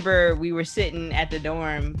I remember we were sitting at the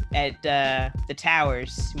dorm at the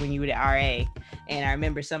Towers when you were at RA. And I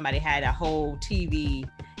remember somebody had a whole TV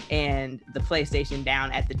and the PlayStation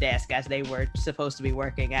down at the desk as they were supposed to be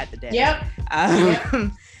working at the desk. Yep.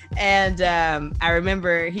 And I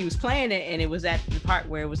remember he was playing it, and it was at the part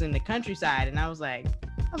where it was in the countryside, and I was like,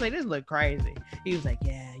 this look crazy. He was like,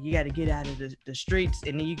 yeah, you got to get out of the streets,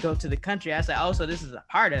 and then you go to the country. I said, oh, so this is a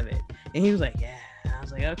part of it. And he was like, yeah. And I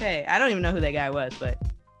was like, okay. I don't even know who that guy was, but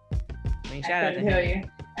I mean, shout out to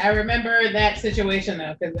him. I remember that situation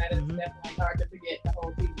though, because that is definitely hard to forget, the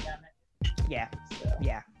whole TV down there. Yeah. So.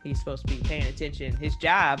 Yeah. He's supposed to be paying attention. His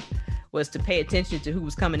job was to pay attention to who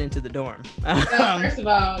was coming into the dorm. First of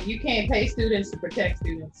all, you can't pay students to protect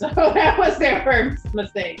students. So that was their first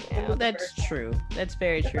mistake. Yeah, that's true. That's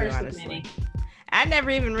very true, honestly. I never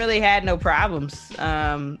even really had no problems.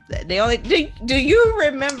 Do you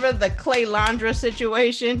remember the Clay Landra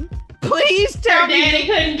situation? Please tell me. Daddy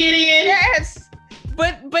couldn't get in. Yes.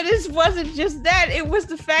 But it wasn't just that. It was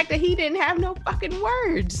the fact that he didn't have no fucking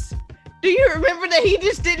words. Do you remember that he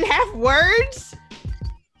just didn't have words?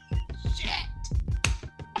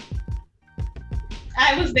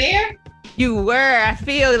 I was there. You were. I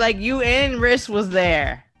feel like you and Riss was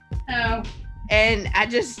there. Oh. And I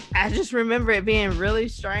just remember it being really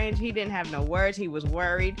strange. He didn't have no words. He was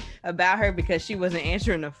worried about her because she wasn't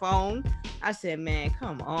answering the phone. I said, man,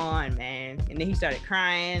 come on, man. And then he started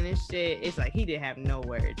crying and shit. It's like he didn't have no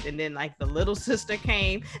words. And then like the little sister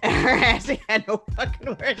came and her ass had no fucking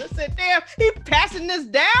words. I said, damn, he passing this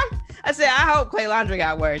down? I said, I hope Clay Landra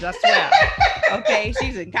got words. I swear. Okay,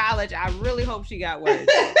 she's in college. I really hope she got words.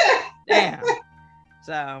 Damn.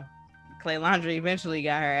 So Clay Landra eventually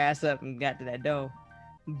got her ass up and got to that door.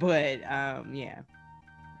 But yeah,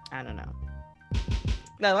 I don't know.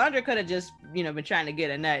 Now Landra could have just, been trying to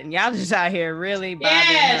get a nut, and y'all just out here really bothering her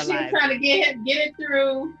life. Yeah, she was trying to get it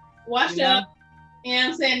through, wash up, you know what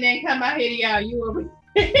I'm saying, then come out here to y'all. You over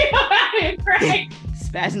here crying.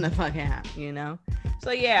 Spazzing the fuck out,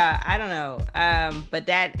 So yeah, I don't know. But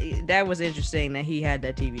that was interesting that he had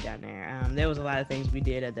that TV down there. There was a lot of things we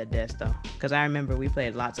did at that desk though, because I remember we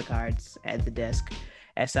played lots of cards at the desk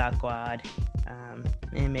at South Quad,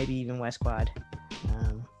 and maybe even West Quad.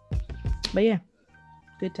 But yeah,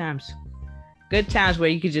 good times. Good times where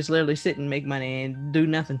you could just literally sit and make money and do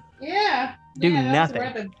nothing. Yeah. Do nothing.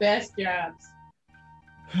 Those were the best jobs.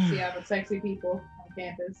 See all the sexy people on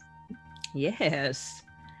campus. Yes.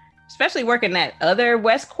 Especially working that other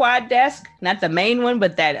West Quad desk, not the main one,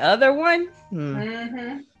 but that other one.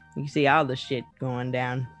 You see all the shit going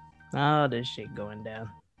down. All this shit going down.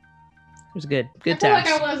 It was good. Good times. I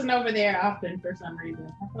feel like I wasn't over there often for some reason.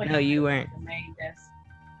 I feel like no, you weren't. The main desk.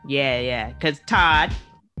 Yeah.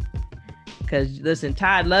 Because listen,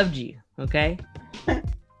 Todd loved you, okay?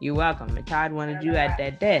 You're welcome. And Todd wanted you at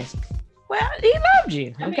that desk. Well, he loved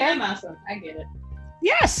you, okay? I mean, I'm awesome. I get it.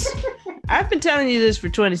 Yes. I've been telling you this for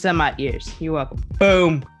 20 some odd years. You're welcome.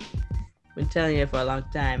 Boom. Been telling you for a long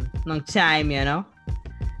time, you know.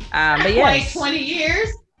 But yes, 20 years.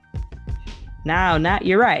 No, not.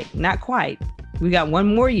 You're right. Not quite. We got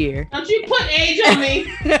one more year. Don't you put age on me?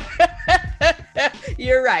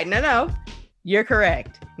 You're right. No. You're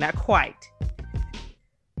correct. Not quite.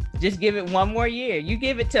 Just give it one more year. You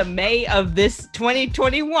give it to May of this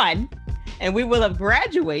 2021, and we will have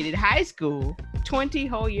graduated high school 20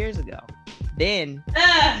 whole years ago. Then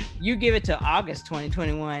you give it to August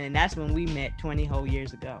 2021, and that's when we met 20 whole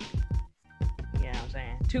years ago. You know what I'm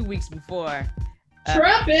saying? 2 weeks before.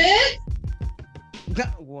 Trumpet!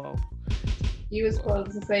 Whoa. You were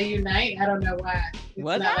supposed to say unite. I don't know why. It's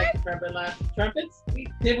was not I? like the trumpet line. Trumpets?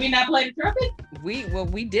 Did we not play the trumpet?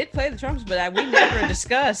 We did play the trumpets, but we never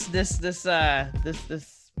discussed this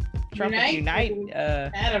trumpet unite.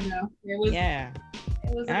 I don't know. It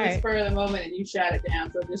was in the spur of the moment, and you shot it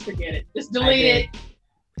down. So just forget it. Just delete it.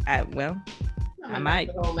 I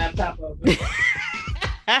might. The whole laptop over.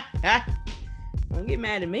 Don't get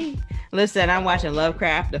mad at me. Listen, I'm watching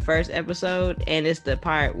Lovecraft, the first episode, and it's the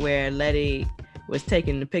part where Letty was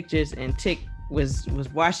taking the pictures and Tick was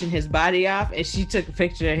washing his body off, and she took a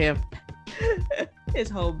picture of him, his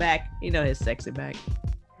whole back, his sexy back.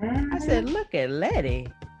 I said, look at Letty.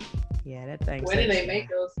 Yeah, that thing. Where did they make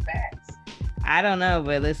those backs? I don't know,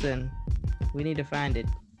 but listen, we need to find it.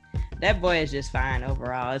 That boy is just fine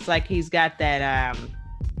overall. It's like he's got that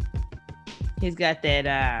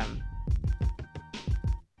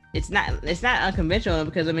it's not unconventional,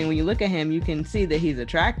 because when you look at him, you can see that he's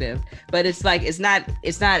attractive, but it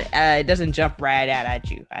doesn't jump right out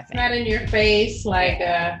at you. I think it's not in your face, like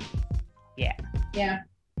yeah.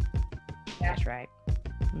 That's right.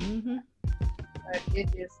 Mm-hmm. But it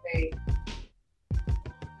is a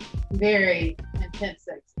very intense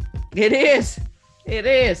sex. It is.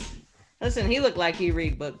 Listen, he looked like he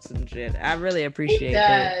read books and shit. I really appreciate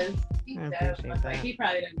that. He does. Like he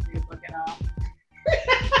probably doesn't read a book at all.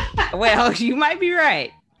 Well, you might be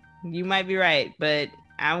right, but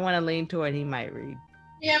I want to lean toward he might read.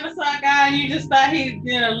 You ever saw a guy and you just thought he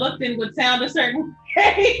looked and would sound a certain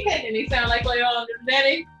way, and then he sounded like Claylandra's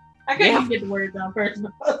daddy? I couldn't even get the words on first.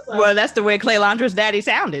 So. Well, that's the way Claylandra's daddy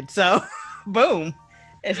sounded, so boom.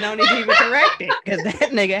 There's no need to even correct it, because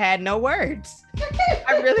that nigga had no words.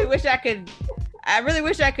 I really wish I could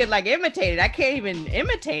like imitate it. I can't even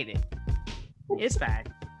imitate it. It's fine.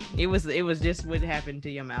 It was just what happened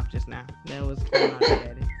to your mouth just now. That was going on,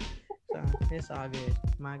 daddy. So it's all good.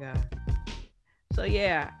 My God. So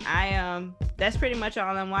yeah, that's pretty much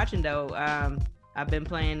all I'm watching though. I've been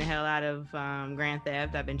playing the hell out of Grand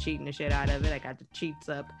Theft. I've been cheating the shit out of it. I got the cheats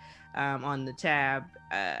up on the tab.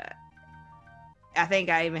 I think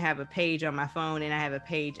I even have a page on my phone, and I have a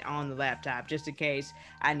page on the laptop just in case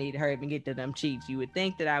I need to hurry up and get to them cheats. You would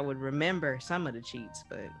think that I would remember some of the cheats,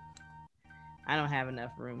 but I don't have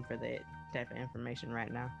enough room for that type of information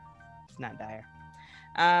right now. It's not dire.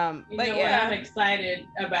 What I'm excited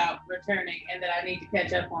about returning and that I need to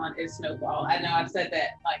catch up on is Snowfall. I know I've said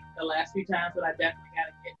that like the last few times, but I definitely got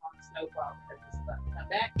to get on Snowfall because it's about to come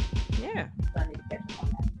back. Yeah. So I need to catch up on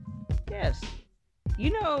that. Yes.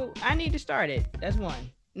 I need to start it. That's one.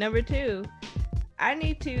 Number two, I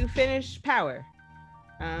need to finish Power.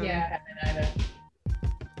 I haven't either.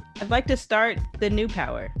 I'd like to start the new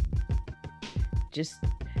Power. Just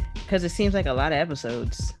because it seems like a lot of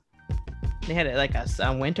episodes. They had like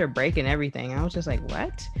a winter break and everything. I was just like,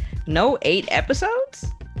 what? No 8 episodes?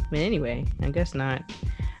 But anyway, I guess not.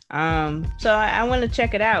 So I want to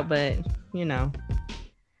check it out, but I don't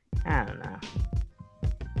know.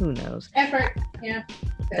 Who knows? Effort. Yeah.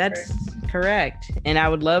 That's correct. And I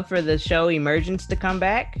would love for the show Emergence to come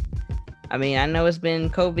back. I know it's been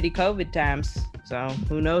COVID times, so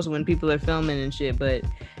who knows when people are filming and shit, but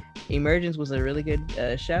Emergence was a really good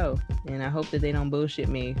show, and I hope that they don't bullshit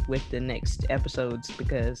me with the next episodes,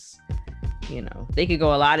 because they could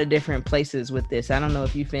go a lot of different places with this. I don't know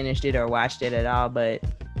if you finished it or watched it at all, but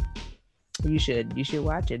you should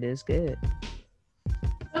watch it. It's good. I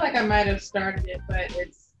feel like I might have started it, but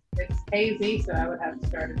it's hazy, so I would have to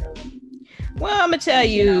start it over. Well, I'm gonna tell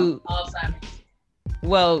you Alzheimer's.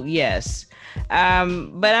 Well, yes. But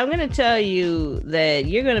I'm going to tell you that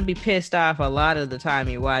you're going to be pissed off a lot of the time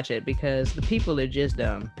you watch it, because the people are just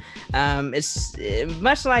dumb. It's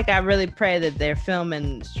much like I really pray that they're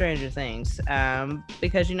filming Stranger Things,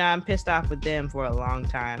 because, I'm pissed off with them for a long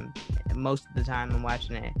time. Most of the time I'm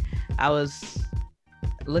watching it. I was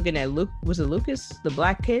looking at Luke. Was it Lucas? The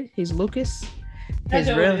black kid? He's Lucas. That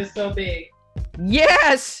dude is so big.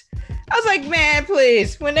 Yes. I was like, man,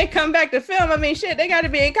 please. When they come back to film, shit, they got to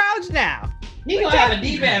be in college now. He gonna have a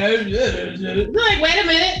deep end. Like, wait a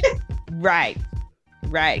minute. Right.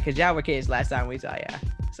 Right, because y'all were kids last time we saw ya.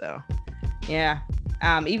 So, yeah.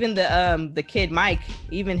 Even the kid Mike,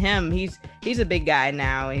 even him, he's a big guy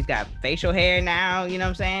now. He's got facial hair now. You know what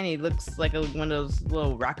I'm saying? He looks like one of those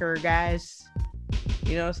little rocker guys.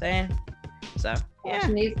 You know what I'm saying? So, yeah.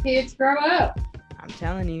 Watching these kids grow up. I'm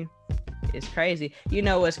telling you, it's crazy. You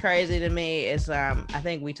know what's crazy to me is I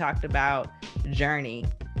think we talked about Journey,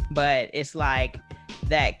 but it's like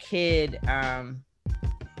that kid.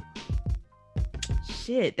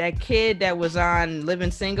 That kid that was on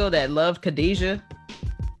Living Single that loved Khadijah.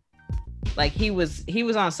 Like he was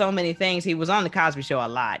on so many things. He was on the Cosby Show a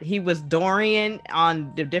lot. He was Dorian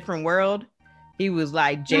on The Different World. He was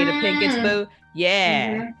like Jada Pinkett's boo.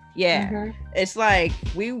 Yeah. It's like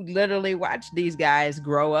we literally watched these guys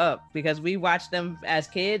grow up because we watched them as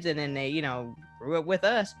kids and then they, you know, grew up with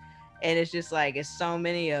us. And it's just like it's so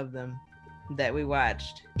many of them that we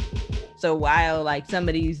watched. So while like some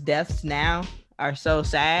of these deaths now are so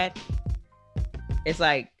sad, it's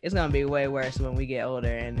like it's gonna be way worse when we get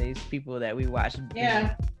older and these people that we watch.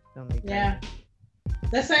 Yeah.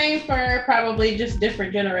 The same for probably just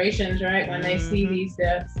different generations, right? When they see these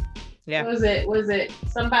deaths. Yeah. Was it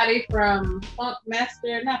somebody from not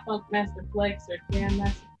Funk Master Flex or Jam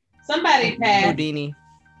Master? Somebody passed. Houdini.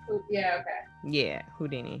 Yeah. Okay. Yeah,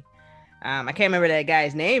 Houdini. I can't remember that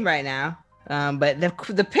guy's name right now. But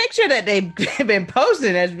the picture that they've been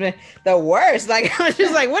posting has been the worst. Like I was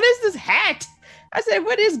just like, what is this hat? I said,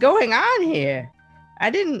 what is going on here? I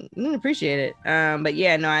didn't appreciate it. But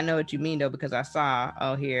yeah, no, I know what you mean though, because I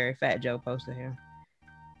saw here Fat Joe posted him.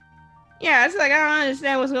 Yeah, it's like I don't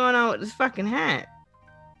understand what's going on with this fucking hat.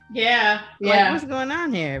 Yeah. Like, what's going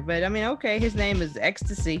on here? But I mean, okay, his name is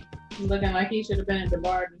Ecstasy. Looking like he should have been in the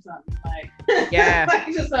bar or something. Like yeah, like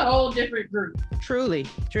just a whole different group. Truly.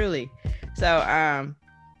 So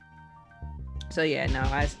so yeah, no,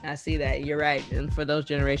 I see that. You're right. And for those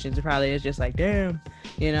generations, it probably is just like, damn,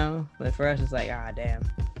 you know. But for us, it's like, damn,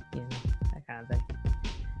 you know, that kind of thing.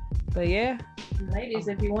 But yeah. Ladies,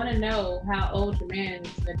 if you want to know how old your man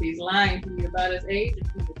is, if he's lying to you about his age, if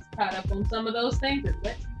he gets caught up on some of those things, it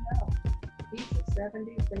lets you know. He's a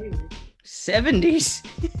 70s baby. 70s?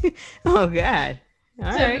 Oh, God.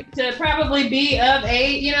 All right. To probably be of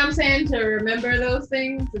age, you know what I'm saying? To remember those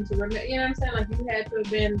things and to remember, you know what I'm saying? Like you had to have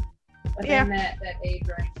been within that age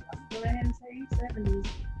range. So I'll go ahead and say 70s.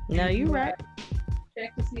 No, you're right.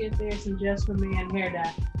 Check to see if there's some Just for Men hair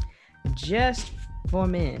dye. Just for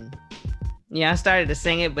Men. Yeah, I started to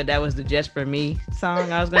sing it, but that was the Just for Me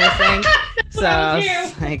song I was going to sing. So I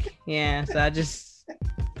was like, yeah, so I just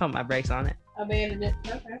put my brakes on it. Abandoned it.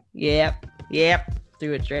 Okay. Yep.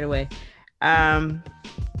 Threw it straight away.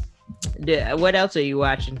 What else are you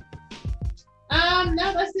watching?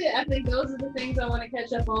 No, that's it. I think those are the things I want to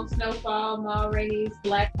catch up on. Snowfall, Ma Rainey's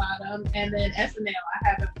Black Bottom, and then SNL. I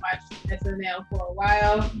haven't watched SNL for a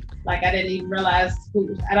while. Like I didn't even realize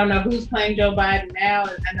I don't know who's playing Joe Biden now.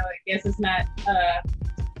 I guess it's not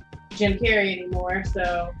Jim Carrey anymore.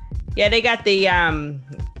 So yeah, they got the I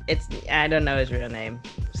don't know his real name.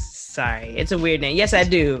 Sorry, it's a weird name. Yes, I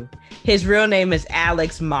do. His real name is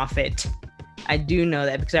Alex Moffat. I do know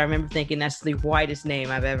that because I remember thinking that's the whitest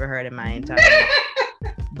name I've ever heard in my entire life.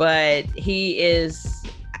 But he is,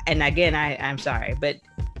 and again, I'm sorry, but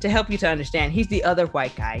to help you to understand, he's the other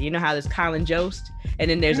white guy. You know how there's Colin Jost, and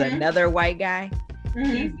then there's another white guy?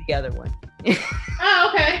 He's the other one.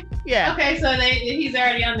 Oh, okay. Yeah. Okay, so he's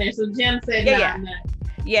already on there. So Jim said,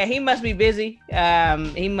 yeah, he must be busy.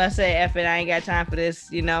 He must say, F it, I ain't got time for this,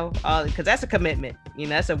 you know, because that's a commitment. You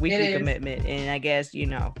know, that's a weekly commitment. And I guess, you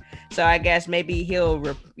know, so I guess maybe he'll,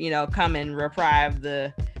 come and reprise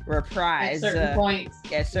at certain points.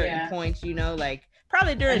 At certain points, you know, like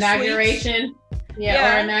probably during inauguration.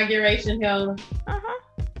 Or inauguration, he'll.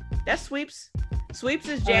 That's sweeps. Sweeps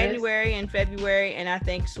is January and February, and I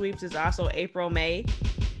think sweeps is also April, May.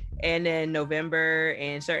 And then November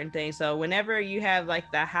and certain things. So whenever you have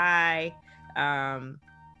like the high,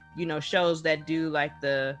 shows that do like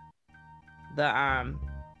the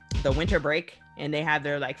winter break and they have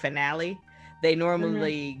their like finale, they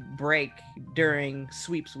normally break during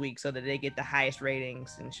sweeps week so that they get the highest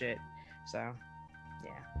ratings and shit. So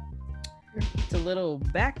yeah, it's a little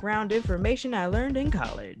background information I learned in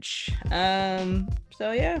college.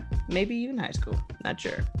 So yeah, maybe even high school, not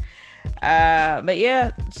sure. But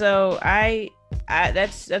yeah, so I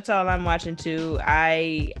that's all I'm watching too.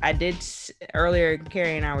 I did earlier,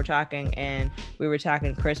 Carrie and I were talking and we were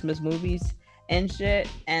talking Christmas movies and shit,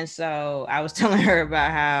 and so I was telling her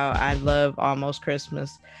about how I love Almost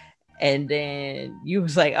Christmas, and then you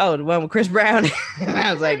was like, oh, the one with Chris Brown. And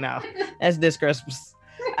I was like, no, that's This Christmas.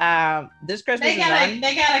 This Christmas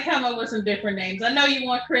they gotta come up with some different names. I know you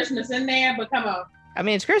want Christmas in there, but come on. I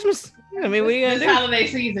mean, it's Christmas. I mean, what are you gonna do? Holiday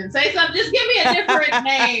season. Say something. Just give me a different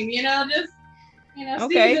name.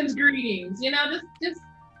 Okay. Season's greetings. Just.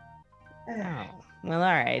 Oh. Well,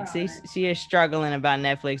 all right. See, she is struggling about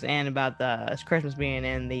Netflix and about the Christmas being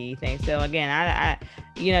in the thing. So again, I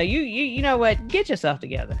you know what? Get yourself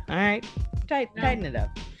together. All right, tighten it up.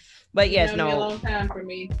 But yes, no. It'll be a long time for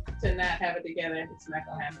me to not have it together. It's not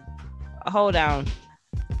gonna happen. Hold on.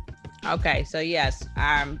 Okay, so yes,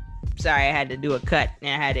 I'm sorry I had to do a cut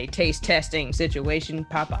and I had a taste testing situation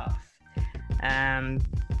pop off.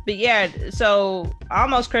 But yeah, so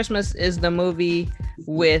Almost Christmas is the movie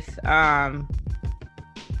with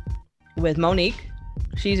Monique.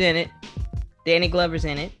 She's in it. Danny Glover's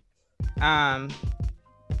in it.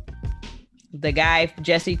 The guy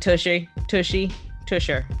Jesse Tusher.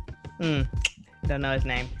 Don't know his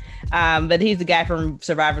name. But he's the guy from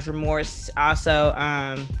Survivor's Remorse. Also,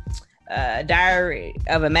 Diary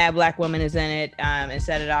of a Mad Black Woman is in it. And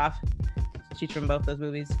Set It Off. She's from both those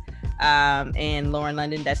movies. And Lauren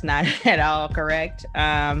London. That's not at all correct.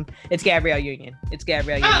 It's Gabrielle Union.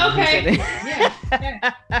 Oh, okay.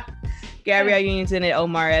 Yeah. Gabrielle Union's in it.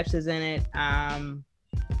 Omar Epps is in it.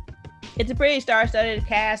 It's a pretty star-studded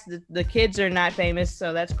cast. The kids are not famous,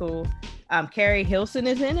 so that's cool. Carrie Hilson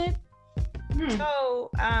is in it. So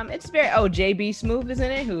it's very. JB Smoove is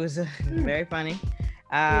in it, who is very funny.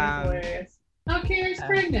 Hilarious. Carrie's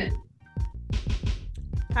pregnant.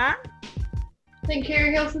 Huh? I think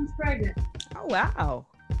Carrie Hilson's pregnant. Oh wow,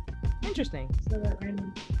 interesting. So that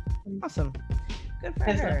random. Awesome. Good for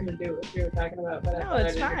her. Has her. nothing to do with what you were talking about, but no,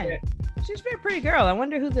 it's fine. She's a very pretty girl. I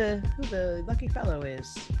wonder who the lucky fellow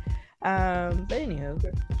is. But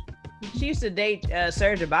anywho, she used to date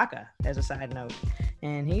Serge Ibaka, as a side note,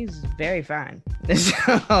 and he's very fine.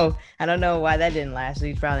 So I don't know why that didn't last.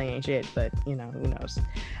 He probably ain't shit, but who knows.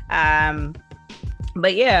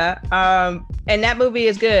 But yeah, and that movie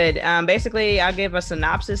is good. Basically, I'll give a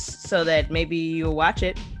synopsis so that maybe you'll watch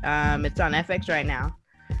it. It's on FX right now.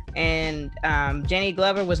 And Jenny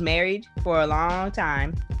Glover was married for a long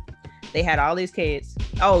time. They had all these kids.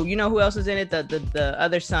 Oh, you know who else is in it? The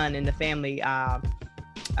other son in the family.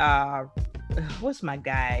 What's my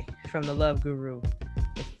guy from The Love Guru?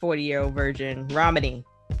 The 40-year-old virgin. Romany.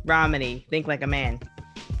 Think Like a Man.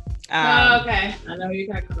 Okay. I know who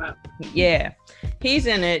you're talking about. Yeah. He's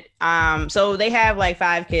in it. So they have like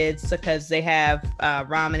 5 kids because they have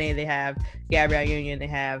Romany, they have Gabrielle Union, they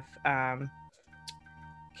have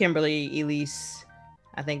Kimberly Elise.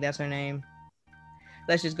 I think that's her name.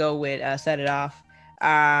 Let's just go with Set It Off.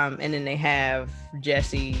 And then they have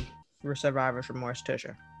Jesse, Survivor's Remorse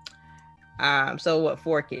Tusher. So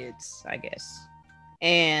 4 kids, I guess.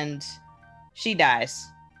 And she dies.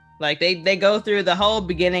 Like they go through the whole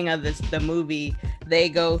beginning of the movie. They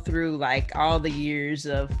go through like all the years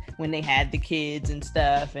of when they had the kids and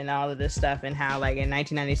stuff and all of this stuff, and how like in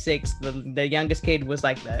 1996 the youngest kid was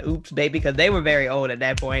like the oops baby, because they were very old at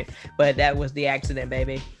that point, but that was the accident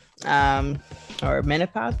baby, or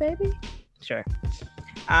menopause baby, sure.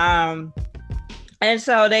 And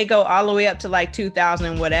so they go all the way up to like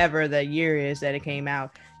 2000 whatever the year is that it came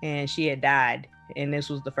out, and she had died, and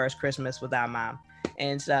this was the first Christmas without mom.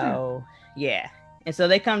 And so, yeah. And so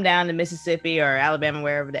they come down to Mississippi or Alabama,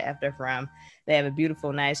 wherever they're from. They have a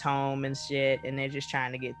beautiful, nice home and shit, and they're just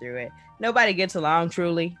trying to get through it. Nobody gets along,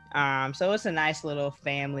 truly. So it's a nice little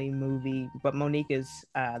family movie. But Monique is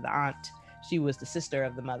the aunt. She was the sister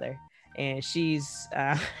of the mother. And she's,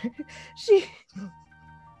 she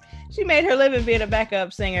made her living being a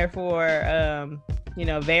backup singer for,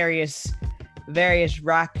 various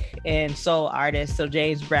rock and soul artists. So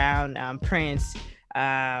James Brown, Prince,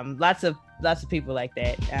 lots of people like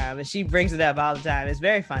that, and she brings it up all the time. It's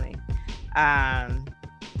very funny.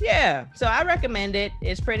 Yeah, so I recommend it.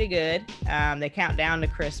 It's pretty good. They count down to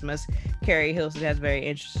Christmas. Carrie Hilson has a very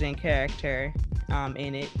interesting character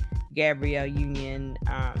in it. Gabrielle Union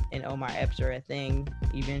and Omar Epps are a thing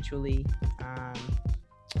eventually.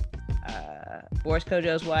 Boris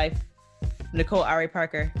Kodjoe's wife, Nicole Ari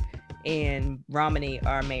Parker, and Romany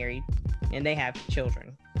are married, and they have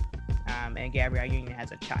children. And Gabrielle Union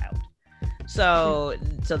has a child. So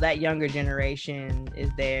that younger generation is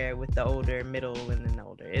there with the older, middle, and then the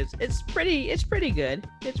older. It's pretty good.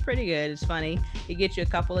 It's pretty good. It's funny. It gets you a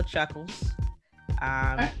couple of chuckles.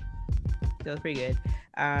 So it's pretty good.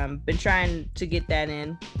 Been trying to get that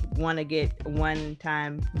in. Want to get one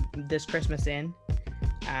time this Christmas in.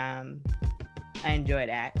 I enjoy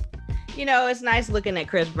that. It's nice looking at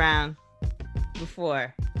Chris Brown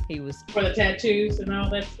before He was for the tattoos and all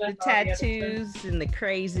that stuff. The tattoos and the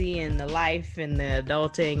crazy and the life and the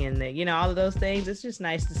adulting and the all of those things. It's just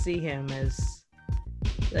nice to see him as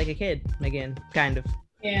like a kid again, kind of.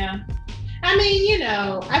 Yeah. I mean,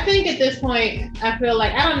 I think at this point, I feel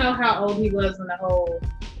like I don't know how old he was when the whole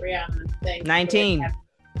Rihanna thing. 19.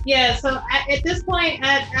 Yeah, so at this point,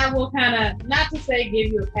 I will kind of, not to say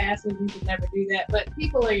give you a pass because you should never do that, but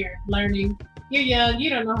people are learning. You're young, you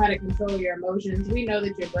don't know how to control your emotions. We know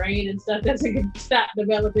that your brain and stuff doesn't stop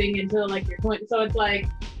developing until like you're 20. So it's like,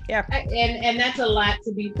 yeah. And that's a lot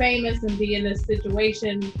to be famous and be in this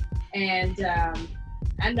situation. And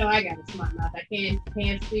I know I got a smart mouth. I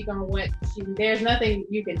can't speak on there's nothing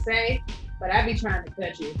you can say, but I be trying to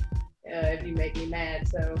cut you if you make me mad.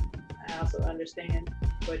 So I also understand,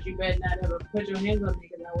 but you better not ever put your hands on me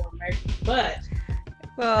because I won't hurt you. But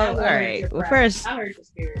well, all right. Well, first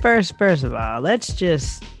of all, let's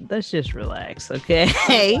just relax, okay?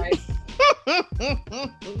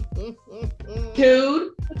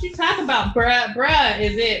 Dude, what you talking about, bruh? Bruh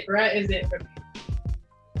is it for me.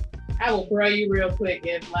 I will bruh you real quick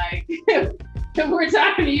if if we're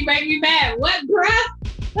talking to you, make me mad. What, bruh?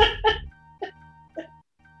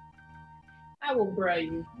 I will bruh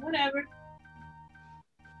you. Whatever.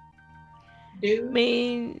 Dude. I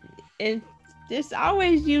mean, it's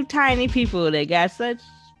always you tiny people that got such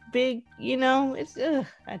big, it's,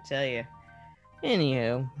 I tell you.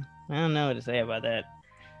 Anywho, I don't know what to say about that.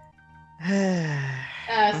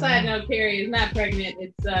 Side note, Carrie is not pregnant.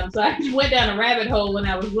 It's so I went down a rabbit hole when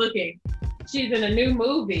I was looking. She's in a new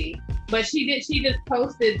movie, but she just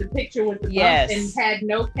posted the picture with the bump and had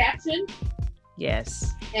no caption.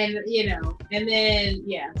 Yes. And and then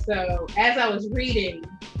so as I was reading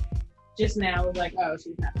just now, I was like, oh,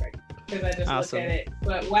 she's not pregnant because I just looked at it.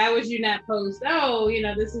 But why would you not post? Oh,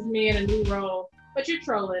 this is me in a new role. But you're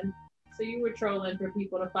trolling. So you were trolling for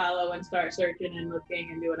people to follow and start searching and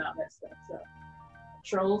looking and doing all that stuff. So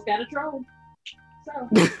trolls gotta troll.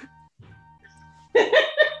 So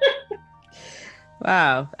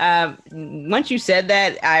wow. Once you said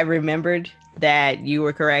that, I remembered that you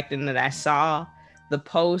were correct and that I saw the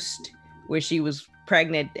post where she was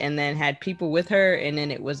pregnant and then had people with her and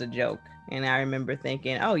then it was a joke. And I remember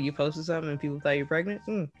thinking, oh, you posted something and people thought you're pregnant?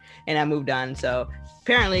 And I moved on. So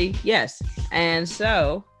apparently, yes. And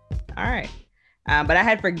so, all right. But I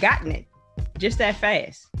had forgotten it just that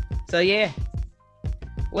fast. So, yeah.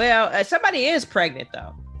 Well, somebody is pregnant,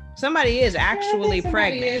 though. Somebody is actually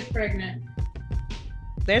pregnant. Somebody is pregnant.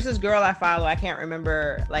 There's this girl I follow. I can't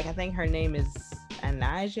remember. I think her name is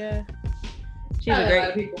Anijah. She's a lot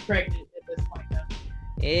of people pregnant at this point, though.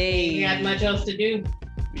 Hey. You got much else to do.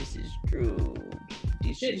 This is true.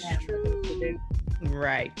 This is true.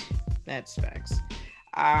 Right. That's facts.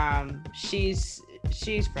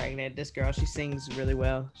 She's pregnant. This girl, she sings really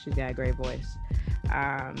well. She's got a great voice.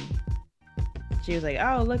 She was like,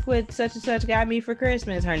 oh, look what such and such got me for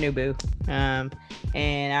Christmas, her new boo. And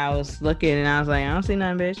I was looking and I was like, I don't see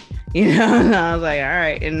nothing, bitch. And I was like, all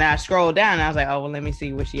right. And I scrolled down and I was like, oh, well, let me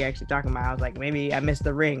see what she actually talking about. I was like, maybe I missed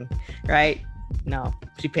the ring, right? No,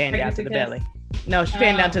 she panned down to the belly. No, she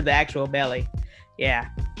panned down to the actual belly. Yeah.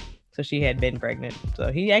 So she had been pregnant.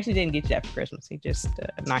 So he actually didn't get you that for Christmas. He just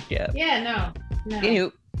knocked you up. Yeah, no.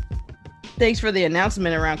 Anywho, thanks for the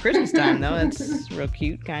announcement around Christmas time, though. That's real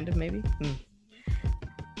cute, kind of, maybe.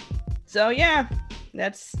 So, yeah,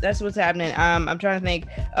 that's what's happening. I'm trying to think.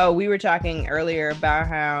 Oh, we were talking earlier about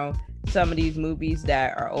how some of these movies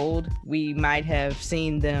that are old, we might have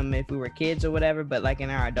seen them if we were kids or whatever, but in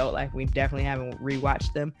our adult life, we definitely haven't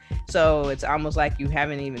rewatched them. So it's almost like you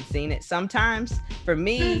haven't even seen it. Sometimes for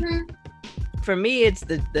me, it's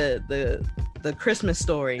the Christmas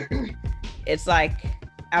Story. It's like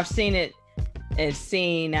I've seen it and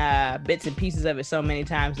seen bits and pieces of it so many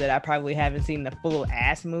times that I probably haven't seen the full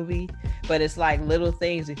ass movie. But it's like little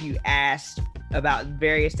things. If you asked about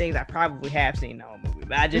various things, I probably have seen the whole movie,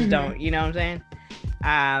 but I just don't, you know what I'm saying?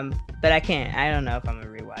 But I don't know if I'm gonna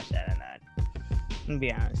rewatch that or not, to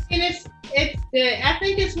be honest. And it's I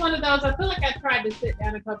think it's one of those, I feel like I tried to sit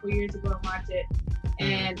down a couple years ago and watch it,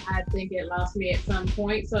 and I think it lost me at some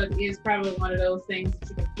point. So it is probably one of those things that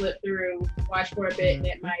you can flip through, watch for a bit, and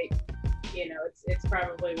it might, it's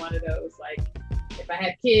probably one of those, if I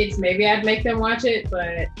had kids, maybe I'd make them watch it,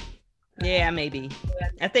 but yeah, maybe.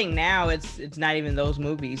 I think now it's not even those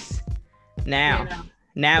movies. Now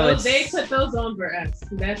they put those on for us.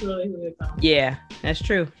 That's really who it's on. Yeah, that's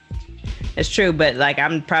true. It's true, but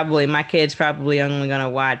my kids probably only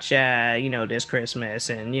gonna watch This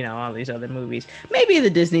Christmas and all these other movies. Maybe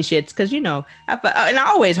the Disney shits, because and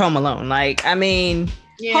always Home Alone.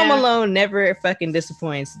 Home Alone never fucking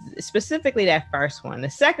disappoints. Specifically that first one. The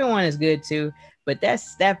second one is good too, but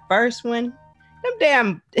that first one, them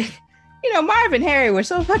damn, Marv and Harry were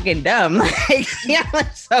so fucking dumb. Like, yeah,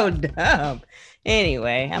 so dumb.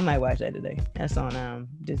 Anyway, I might watch that today. That's on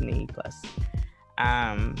Disney Plus.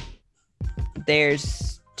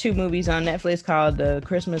 There's 2 movies on Netflix called The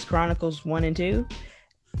Christmas Chronicles 1 and 2.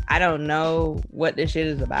 I don't know what this shit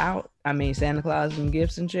is about. I mean, Santa Claus and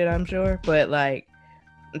gifts and shit, I'm sure, but like,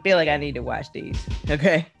 I feel like I need to watch these.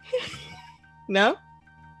 Okay. No?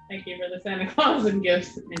 Thank you for the Santa Claus and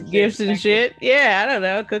gifts. Gifts and shit. Yeah, I don't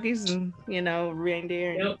know. Cookies and,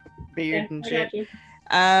 reindeer and beard and shit.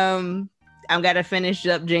 I'm gotta finish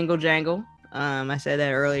up Jingle Jangle. I said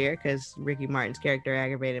that earlier because Ricky Martin's character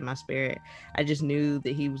aggravated my spirit. I just knew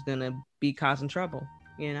that he was gonna be causing trouble,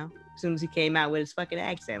 as soon as he came out with his fucking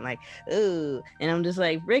accent, like, ooh, and I'm just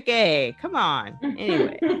like, Ricky, come on.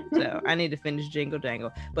 Anyway, so I need to finish Jingle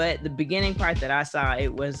Jangle. But the beginning part that I saw,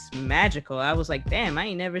 it was magical. I was like, damn, I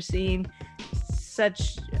ain't never seen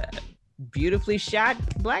such beautifully shot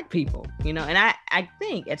Black people, and I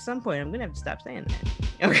think at some point I'm gonna have to stop saying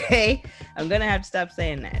that. Okay, I'm gonna have to stop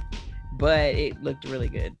saying that. But it looked really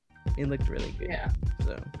good. Yeah.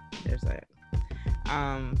 So there's that.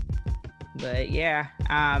 But yeah,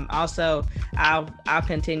 also I'll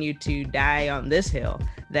continue to die on this hill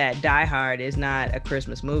that Die Hard is not a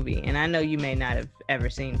Christmas movie. And I know you may not have ever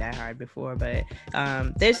seen Die Hard before, but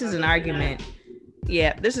this is an argument.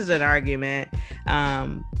 Yeah, this is an argument,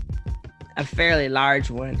 a fairly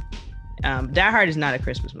large one. Die Hard is not a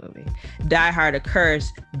Christmas movie. Die Hard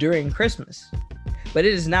occurs during Christmas, but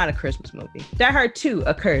it is not a Christmas movie. Die Hard 2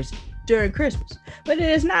 occurs during Christmas, but it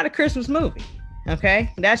is not a Christmas movie.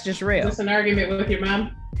 Okay, that's just real. Is this an argument with your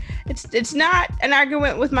mom? It's not an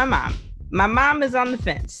argument with my mom. My mom is on the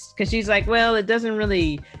fence because she's like, well, it doesn't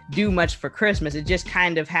really do much for Christmas. It just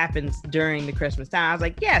kind of happens during the Christmas time. I was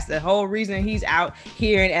like, yes, the whole reason he's out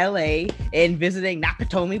here in LA and visiting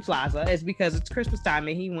Nakatomi Plaza is because it's Christmas time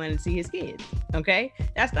and he wanted to see his kids. Okay,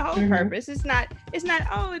 that's the whole purpose. It's not,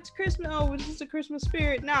 oh, it's Christmas. Oh, it's just a Christmas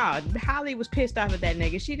spirit. Nah, Holly was pissed off at that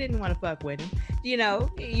nigga. She didn't want to fuck with him.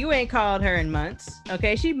 You ain't called her in months.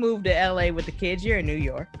 Okay, she moved to LA with the kids. You're in New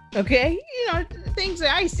York. Okay, things are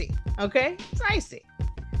icy. Okay, it's icy.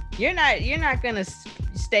 You're not gonna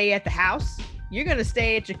stay at the house. You're gonna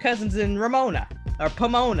stay at your cousin's in Ramona or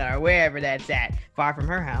Pomona or wherever that's at, far from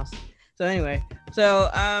her house. So anyway, it's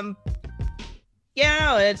a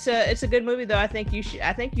good movie though. I think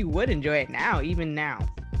you would enjoy it now, even now,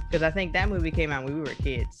 because I think that movie came out when we were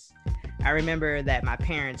kids. I remember that my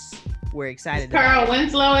parents were excited. Is Carl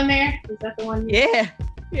Winslow in there? Is that the one? Yeah.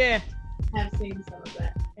 I've seen some of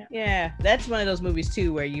that. Yeah, that's one of those movies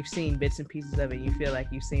too where you've seen bits and pieces of it. You feel like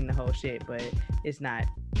you've seen the whole shit, but it's not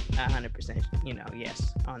 100%,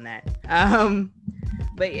 yes, on that.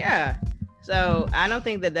 But yeah, so I don't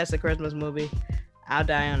think that that's a Christmas movie. I'll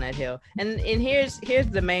die on that hill. And here's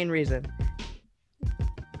the main reason.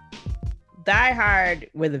 Die Hard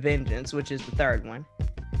with a Vengeance, which is the third one,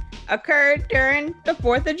 occurred during the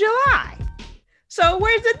 4th of July. So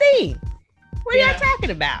where's the theme? What are y'all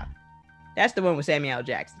talking about? That's the one with Samuel L.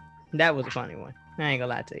 Jackson. That was a funny one. I ain't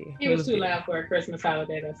gonna lie to you. It was too loud for a Christmas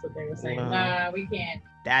holiday. That's what they were saying. Nah, we can't.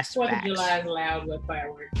 That's 4th of July is loud with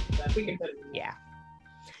fireworks. But we can put it in. Yeah.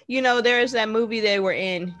 There's that movie they were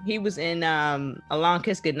in. He was in A Long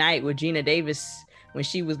Kiss Goodnight with Gina Davis when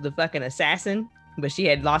she was the fucking assassin, but she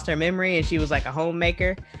had lost her memory and she was like a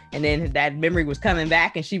homemaker. And then that memory was coming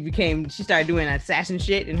back and she started doing assassin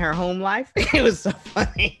shit in her home life. It was so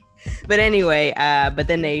funny. But anyway, but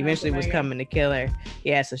then they eventually was coming to kill her.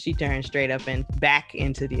 Yeah, so she turned straight up and back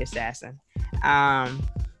into the assassin.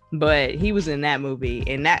 But he was in that movie,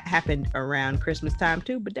 and that happened around Christmas time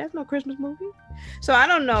too. But that's no Christmas movie. So I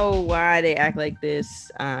don't know why they act like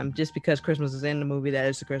this. Just because Christmas is in the movie, that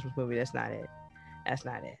it's a Christmas movie. That's not it. It's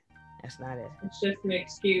just an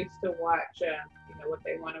excuse to watch, what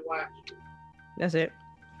they want to watch. That's it.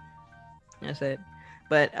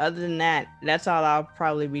 But other than that, that's all I'll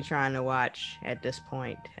probably be trying to watch at this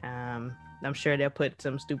point. I'm sure they'll put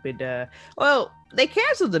some stupid... they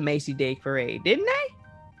canceled the Macy Day Parade, didn't they?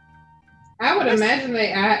 I would imagine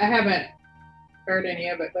I haven't heard any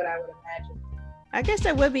of it, but I would imagine. I guess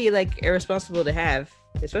that would be like irresponsible to have,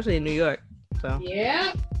 especially in New York. So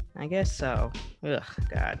yeah. I guess so. Ugh,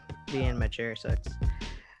 God. Being mature sucks.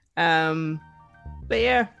 But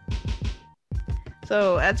yeah.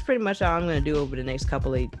 So that's pretty much all I'm going to do over the next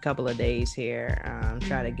couple of days here.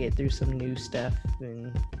 Try to get through some new stuff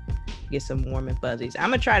and get some warm and fuzzies. I'm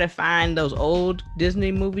going to try to find those old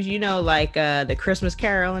Disney movies, like the Christmas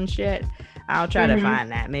Carol and shit. I'll try to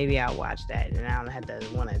find that. Maybe I'll watch that, and I don't have to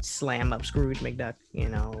want to slam up Scrooge McDuck,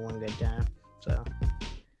 one good time. So,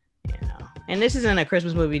 and this isn't a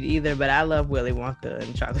Christmas movie either, but I love Willy Wonka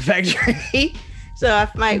and Chocolate Factory, so I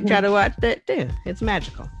might try to watch that too. It's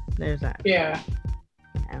magical. There's that. Yeah.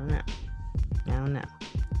 I don't know.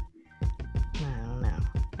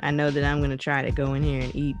 I know that I'm going to try to go in here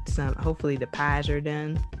and eat some. Hopefully the pies are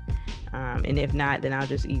done. And if not, then I'll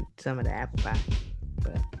just eat some of the apple pie.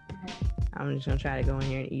 But I'm just going to try to go in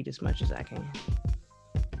here and eat as much as I can.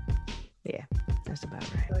 Yeah, that's about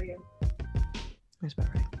right. Oh, yeah. That's about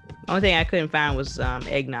right. The only thing I couldn't find was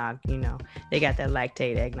eggnog. They got that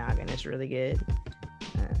lactate eggnog and it's really good.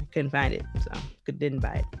 Couldn't find it, so didn't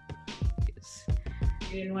buy it.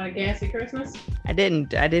 You didn't want a gassy Christmas? I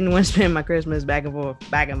didn't want to spend my Christmas back and forth.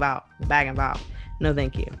 No,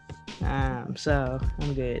 thank you. So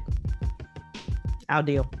I'm good. I'll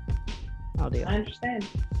deal. I understand.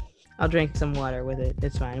 I'll drink some water with it.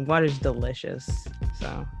 It's fine. Water's delicious.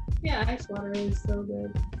 So yeah, ice water is so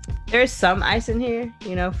good. There's some ice in here,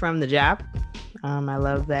 from the job. I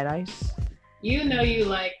love that ice. You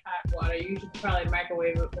like hot water. You should probably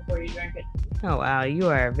microwave it before you drink it. Oh wow, you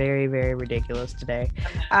are very, very ridiculous today.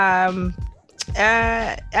 I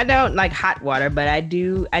don't like hot water, but I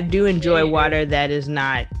do enjoy water that is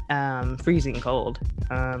not freezing cold.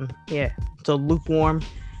 So lukewarm,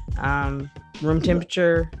 room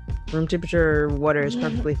temperature water is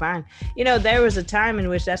perfectly fine. There was a time in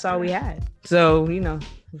which that's all we had. So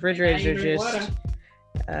refrigerators are just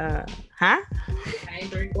I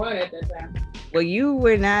ain't drink water at that time. Well, you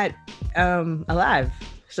were not alive.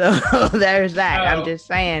 So there's that. Oh. I'm just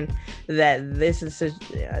saying that this is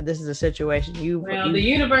a situation the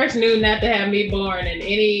universe knew not to have me born in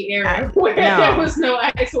any era where there was no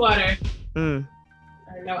ice water. Or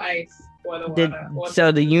no ice for the water.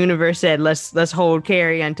 So the universe said, let's hold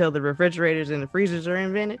Carrie until the refrigerators and the freezers are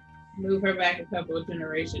invented. Move her back a couple of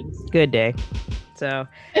generations. Good day. So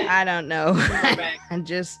I don't know. I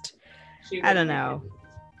don't know.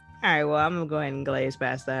 All right, well, I'm gonna go ahead and glaze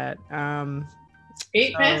past that.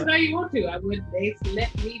 Eight past all you want to. They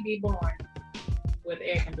let me be born with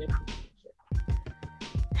air conditioning.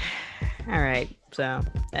 All right, so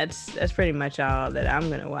that's pretty much all that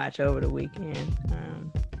I'm gonna watch over the weekend.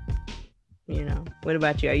 What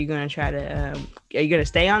about you? Are you gonna try to? Are you gonna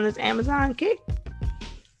stay on this Amazon kick?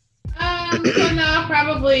 So no, I'll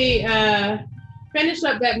probably finish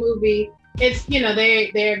up that movie. It's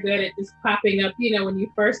they're good at just popping up. When you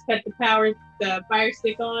first cut the Fire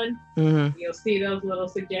Stick on, you'll see those little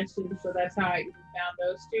suggestions. So that's how I found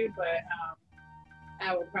those two. But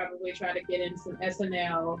I will probably try to get in some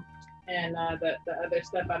SNL and the other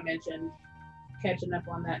stuff I mentioned, catching up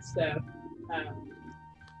on that stuff.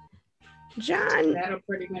 John, that'll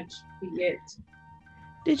pretty much be it.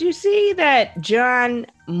 Did you see that John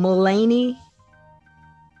Mulaney?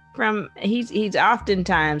 He's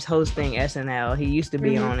oftentimes hosting SNL. He used to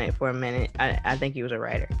be on it for a minute. I think he was a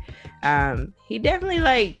writer. He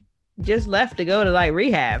definitely just left to go to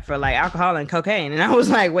rehab for alcohol and cocaine. And I was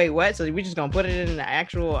like, wait, what? So we just gonna put it in the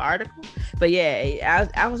actual article? But yeah,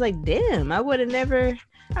 I was like, damn, I would have never.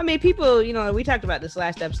 I mean, people, we talked about this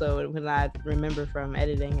last episode when I remember from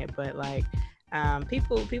editing it, but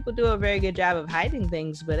people do a very good job of hiding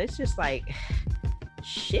things, but it's just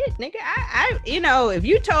shit, nigga. I if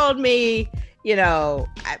you told me, you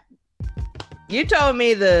told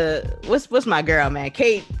me what's my girl, man,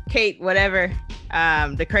 Kate, whatever,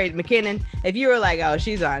 the crazy McKinnon. If you were like, oh,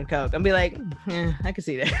 she's on coke, I'd be like, yeah, I can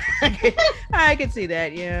see that. I can see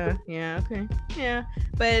that. Yeah, okay, yeah.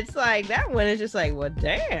 But it's that one is just well,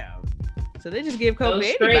 damn. So they just give coke to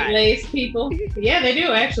anybody. Straight-laced people. Yeah, they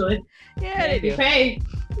do actually. Yeah, they do. If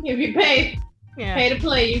you pay. Yeah. Pay to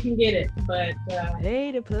play, you can get it, but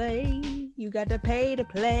pay to play, you got to pay to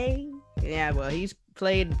play. Yeah, well, he's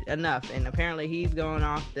played enough, and apparently he's going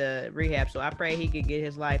off the rehab. So I pray he could get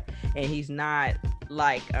his life, and he's not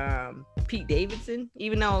like Pete Davidson.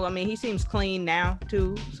 Even though he seems clean now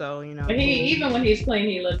too. So But even when he's clean,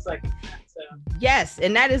 he looks like. So. Yes,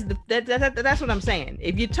 and that is that's what I'm saying.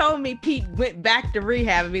 If you told me Pete went back to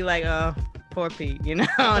rehab, I'd be like, oh, poor Pete.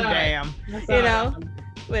 Damn.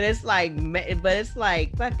 But it's fucking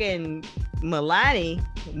Mulaney.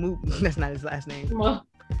 That's not his last name.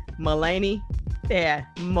 Mulaney. Yeah,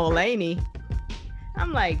 Mulaney.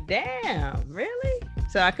 I'm like, damn, really?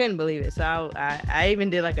 So I couldn't believe it. So I even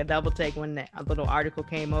did a double take when a little article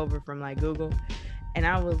came over from Google. And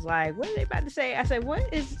I was like, what are they about to say? I said,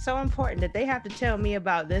 what is so important that they have to tell me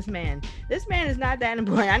about this man? This man is not that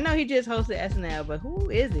important. I know he just hosted SNL, but who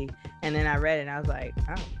is he? And then I read it and I was like,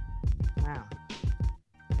 oh, wow.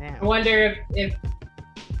 Damn. I wonder if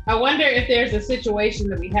I wonder if there's a situation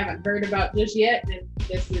that we haven't heard about just yet. And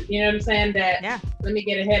this is, you know what I'm saying? That let me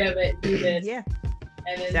get ahead of it, do this. Yeah.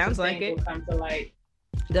 And then sounds like it will come to light.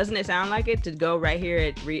 Doesn't it sound like it to go right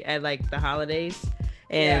here at like the holidays?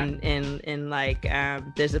 And like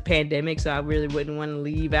there's a pandemic, so I really wouldn't want to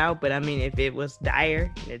leave out, but I mean, if it was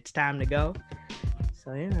dire, it's time to go.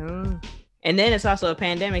 So and then it's also a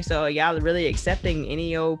pandemic, so are y'all really accepting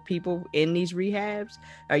any old people in these rehabs?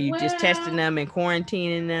 Are you just testing them and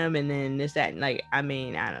quarantining them, and then this, that, and like, I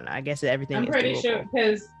mean, I don't know, I guess everything I'm pretty sure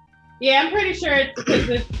because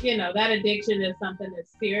it's because that addiction is something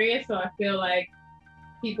that's serious, so I feel like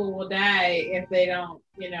people will die if they don't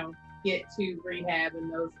get to rehab in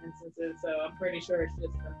those instances. So I'm pretty sure it's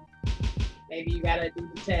just maybe you gotta do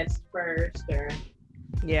the test first, or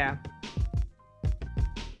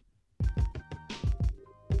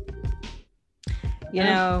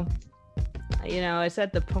it's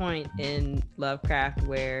at the point in Lovecraft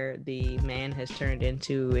where the man has turned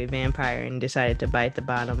into a vampire and decided to bite the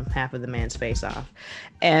bottom half of the man's face off.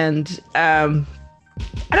 And I don't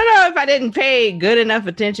know if I didn't pay good enough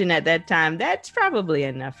attention at that time. That's probably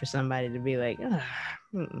enough for somebody to be like, I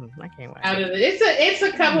can't watch it. It's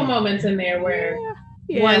a couple moments in there where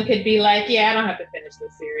one could be like, I don't have to finish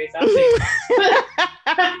this series. I've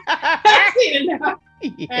seen enough.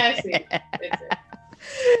 I've seen it.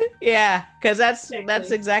 Yeah, because that's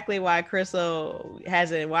exactly why Crystal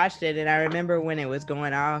hasn't watched it. And I remember when it was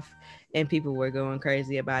going off and people were going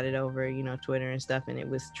crazy about it over, Twitter and stuff, and it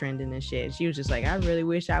was trending and shit. She was just like, I really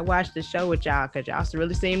wish I watched the show with y'all because y'all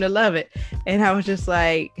really seem to love it. And I was just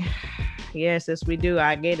like, yes, we do.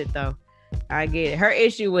 I get it, though. I get it. Her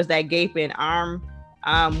issue was that gaping arm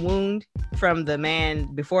wound from the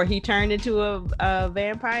man before he turned into a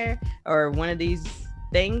vampire or one of these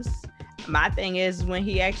things. My thing is when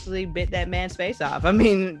he actually bit that man's face off. I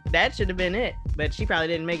mean, that should have been it, but she probably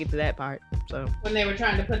didn't make it to that part. So when they were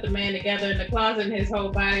trying to put the man together in the closet and his whole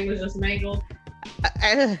body was just mangled.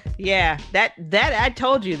 That I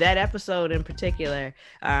told you that episode in particular,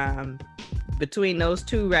 between those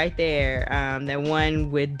two right there, that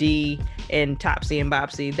one with Dee and Topsy and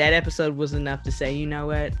Bopsy, that episode was enough to say, you know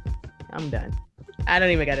what, I'm done. I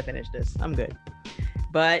don't even got to finish this. I'm good.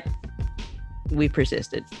 But we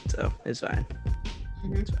persisted, so it's fine.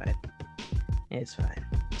 It's fine.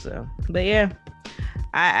 So, but yeah,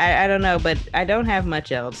 I don't know, but I don't have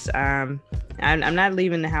much else. I'm not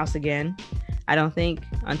leaving the house again. I don't think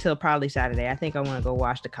until probably Saturday. I think I want to go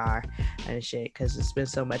wash the car and shit because it's been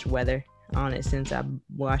so much weather on it since I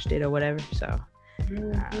washed it or whatever. So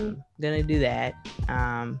I'm gonna do that.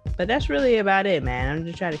 But that's really about it, man. I'm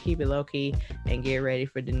just trying to keep it low key and get ready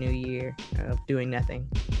for the new year of doing nothing.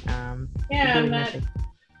 I'm not nothing.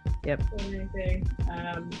 Yep. Doing anything.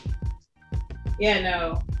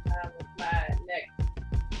 With my neck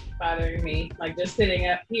bothering me, like just sitting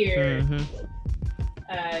up here.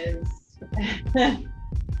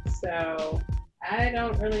 So I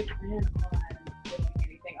don't really plan on doing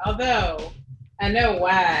anything. Although I know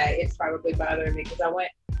why it's probably bothering me because I went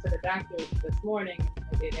to the doctor this morning and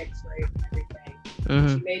I did X-rays and everything.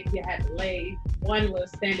 She made me had to lay. One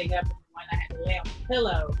was standing up and one I had to lay on the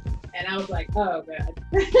pillow. And I was like, oh God.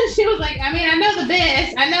 She was like, I mean, I know the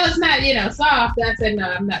best. I know it's not, soft. I said, no,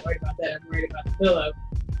 I'm not worried about that. I'm worried about the pillow.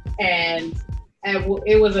 And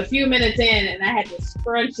it was a few minutes in and I had to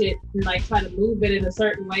scrunch it and like try to move it in a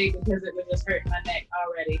certain way because it was just hurting my neck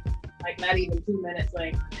already. Like not even 2 minutes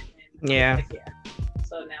laying on it. And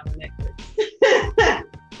so now my neck hurts.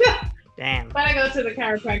 Damn. But I go to the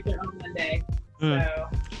chiropractor on Monday. So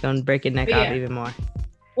don't break your neck off even more.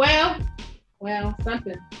 Well,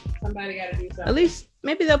 somebody got to do something. At least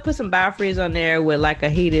maybe they'll put some biofreeze on there with like a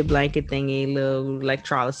heated blanket thingy, little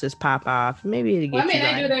electrolysis pop off. Maybe it'll get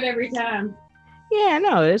I do that every time. Yeah, I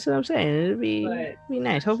know. That's what I'm saying. It'll be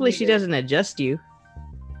nice. Hopefully she doesn't adjust you.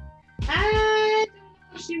 I don't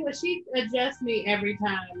know. She adjusts me every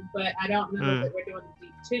time, but I don't know that we're doing the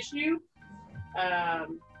deep tissue.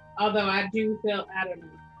 Although I do feel, I don't know.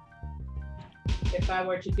 If I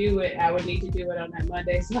were to do it, I would need to do it on that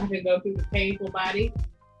Monday so I can go through the painful body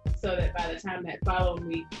so that by the time that following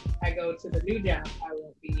week I go to the new job, I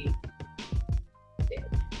won't be dead.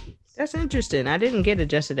 That's interesting. I didn't get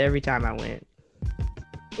adjusted every time I went.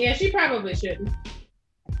 Yeah, she probably shouldn't.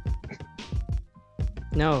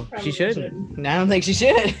 No, she shouldn't. I don't think she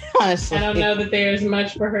should, honestly. I don't know that there's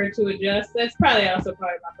much for her to adjust. That's probably also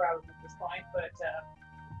part of my problem at this point, but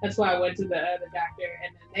that's why I went to the other doctor,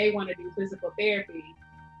 and then they want to do physical therapy.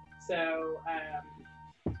 So,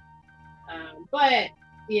 but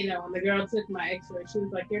when the girl took my X-ray, she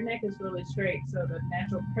was like, "Your neck is really straight, so the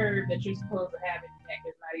natural curve that you're supposed to have in your neck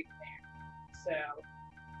is not even there." So,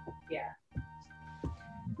 Yeah.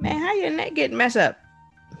 Man, how your neck getting messed up?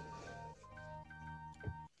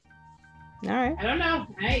 All right. I don't know.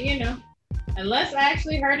 Unless I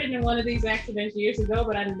actually heard it in one of these accidents years ago,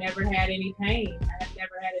 but I never had any pain. I have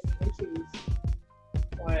never had any issues.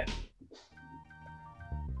 What?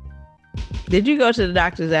 Did you go to the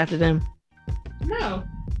doctors after them? No.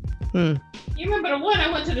 You remember the one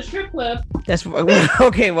I went to the strip club? That's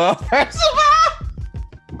okay. Well, first of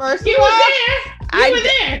all, you were there. You were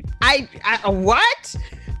there. I what?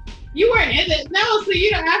 You weren't in it. No, so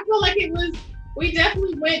I feel like it was. We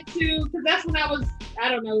definitely went to, because that's when I was, I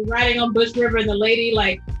don't know, riding on Bush River, and the lady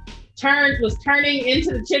was turning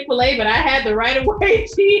into the Chick-fil-A, but I had the right of way.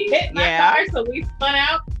 She hit my car, so we spun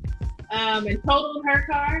out and totaled her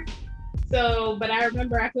car. So, but I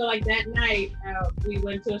remember, I feel like that night we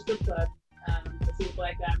went to a strip club to see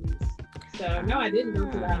Black Diamonds. So no, I didn't go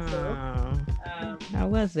to the hospital. I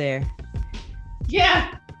was there.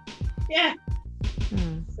 Yeah.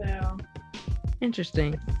 So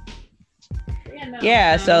interesting.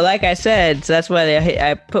 So like I said, so that's why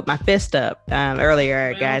I put my fist up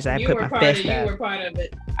earlier, guys. I put my fist up. You were part of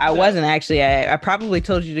it. I wasn't actually. I probably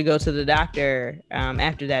told you to go to the doctor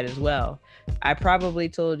after that as well. I probably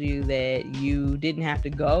told you that you didn't have to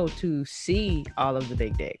go to see all of the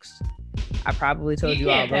big dicks. I probably told you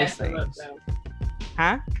all those things.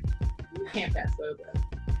 Huh? You can't pass those up.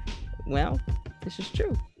 Well, this is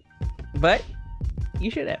true. But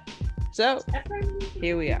you should have. So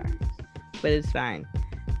here we are. But it's fine.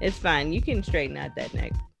 It's fine. You can straighten out that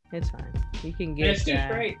neck. It's fine. You can get. It's too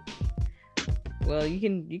straight. Well, you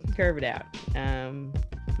can curve it out. I'm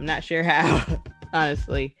not sure how,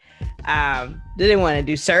 honestly. Do they want to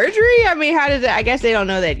do surgery? I mean, how does it? I guess they don't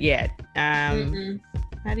know that yet. How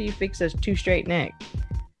do you fix a too straight neck?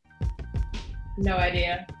 No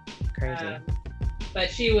idea. Crazy. But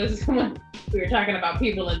she was when we were talking about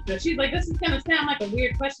people, and she's like, "This is gonna sound like a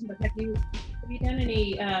weird question, but have you done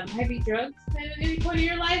any heavy drugs at any point in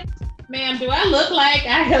your life, ma'am? Do I look like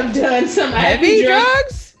I have done some heavy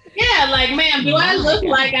drugs? Yeah, like, ma'am, do I look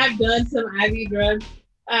like I've done some IV drugs?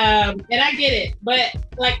 And I get it, but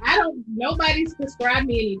like, nobody's prescribed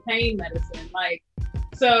me any pain medicine. Like,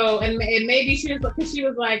 so, and maybe she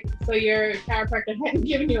was like, so your chiropractor hadn't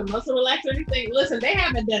given you a muscle relaxer or anything? Listen, they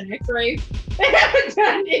haven't done x-rays. They haven't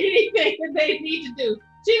done anything that they need to do.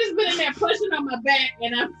 She just been in there pushing on my back,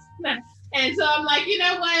 and so I'm like, you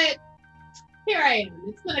know what? Here I am.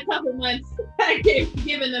 It's been a couple months. I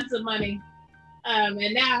giving them some money.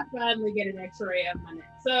 And now I finally get an x-ray of my neck.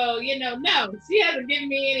 So, no, she hasn't given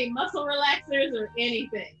me any muscle relaxers or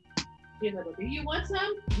anything. She's like, well, do you want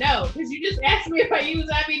some? No, because you just asked me if I use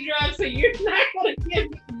IV drugs, so you're not going to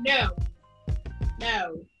give me.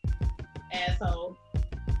 No. Asshole.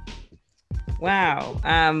 Wow.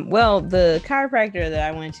 Well, the chiropractor that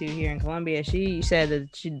I went to here in Columbia, she said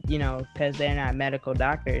that she, because they're not medical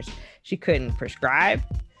doctors, she couldn't prescribe.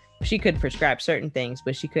 She could prescribe certain things,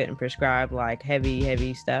 but she couldn't prescribe like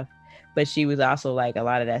heavy stuff. But she was also like, a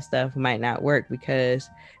lot of that stuff might not work, because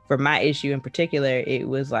for my issue in particular, it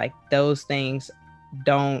was like those things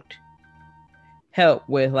don't help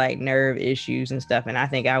with like nerve issues and stuff. And I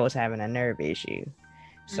think I was having a nerve issue.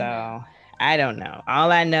 So I don't know.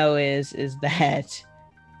 All I know is that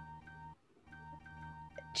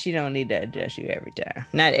she don't need to adjust you every time.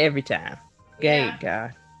 Not every time. Yeah.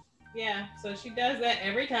 God. Yeah, so she does that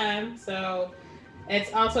every time. So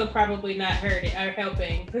it's also probably not hurting or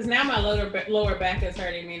helping, because now my lower back is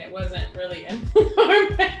hurting me, and it wasn't really in the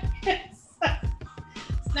lower back.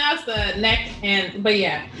 So now it's the neck, but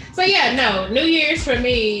yeah. So yeah, no, New Year's for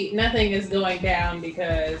me, nothing is going down,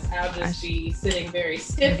 because I'll just be sitting very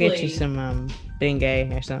stiffly. I'll get you some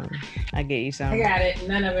Bengay or something. I'll get you some. I got it.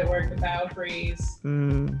 None of it worked with Biofreeze.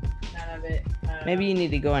 None of it. Maybe you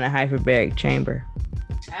need to go in a hyperbaric chamber.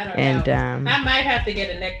 I don't know. I might have to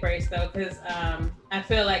get a neck brace though, because I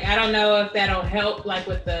feel like, I don't know if that'll help, like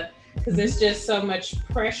with because it's just so much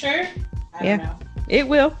pressure. I don't know. It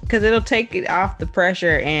will, because it'll take it off the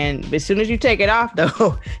pressure, and as soon as you take it off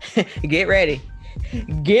though, get ready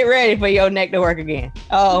for your neck to work again.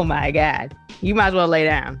 Oh my God, you might as well lay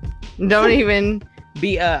down. Don't even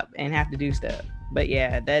be up and have to do stuff. But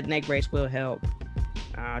yeah, that neck brace will help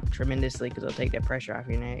tremendously, because it'll take that pressure off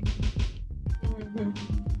your neck.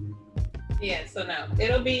 Yeah, so no,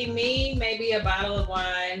 it'll be me, maybe a bottle of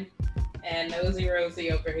wine, and Nosy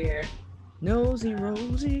Rosie over here. Nosy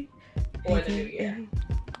Rosie. For the new year.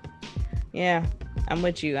 Yeah, I'm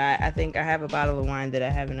with you. I think I have a bottle of wine that I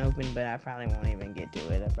haven't opened, but I probably won't even get to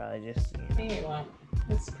it. I probably just, You won't.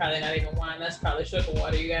 It's probably not even wine. That's probably sugar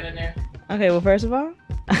water you got in there. Okay, well, first of all,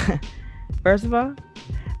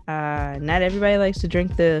 Not everybody likes to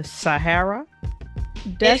drink the Sahara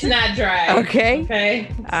Desert. It's not dry. Okay. Okay.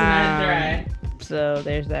 It's not dry. So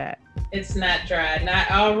there's that. It's not dry. Not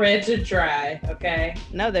all reds are dry. Okay.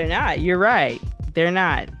 No, they're not. You're right. They're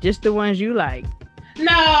not. Just the ones you like.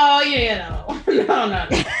 No, no.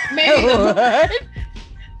 Maybe What?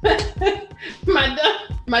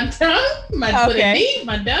 my tongue, my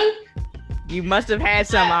tongue. You must have had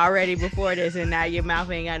some already before this, and now your mouth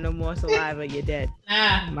ain't got no more saliva. You're dead.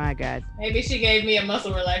 My God. Maybe she gave me a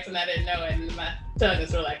muscle relax and I didn't know it, and my tongue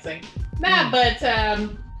is relaxing. But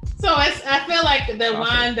so I feel like the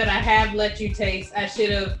wine that I have let you taste, I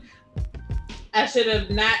should have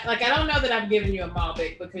not, like, I don't know that I've given you a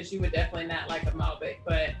Malbec because you would definitely not like a Malbec,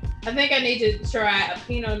 but I think I need to try a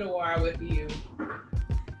Pinot Noir with you.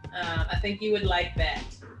 I think you would like that.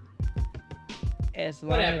 As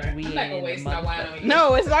long as we I'm not gonna waste my wine on you.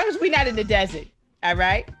 No, as long as we're not in the desert. All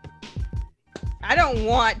right. I don't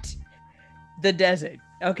want the desert.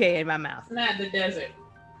 Okay, in my mouth. Not the desert.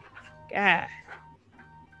 God,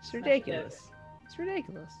 it's ridiculous. It's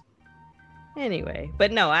ridiculous. Anyway,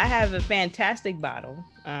 but no, I have a fantastic bottle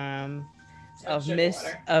of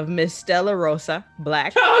Miss Stella Rosa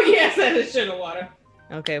Black. Oh yes, that is sugar water.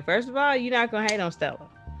 Okay, first of all, you're not gonna hate on Stella.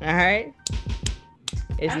 All right.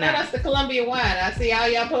 I know that's the Colombia wine. I see all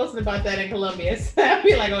y'all posting about that in Colombia. So I'll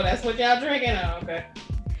be like, oh, that's what y'all drinking? Oh, okay.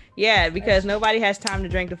 Yeah, because nobody has time to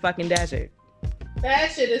drink the fucking desert.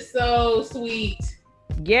 That shit is so sweet.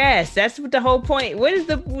 Yes, that's what the whole point.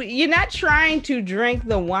 You're not trying to drink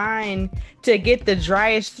the wine to get the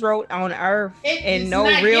driest throat on earth and no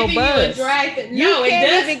real buzz. No, it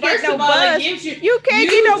does. Even First get no of all, buzz. it gives you. You can't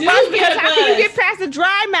get no buzz because how can you get past a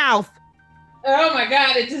dry mouth? Oh my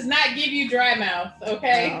God, it does not give you dry mouth,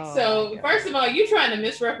 okay? First of all, you trying to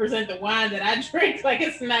misrepresent the wine that I drink like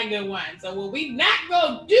it's not good wine. So what we not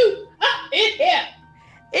gonna do it here.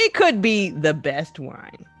 It could be the best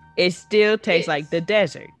wine. It still tastes like the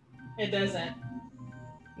desert. It doesn't.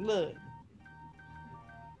 Look.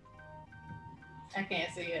 I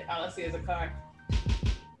can't see it. All I see is a car.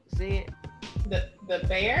 See it? The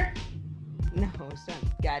bear? No, it's not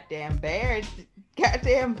a goddamn bear. It's the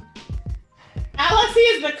goddamn... All I see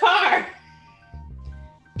is the car.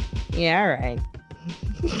 Yeah, all right.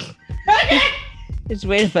 Okay. Just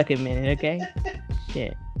wait a fucking minute, okay?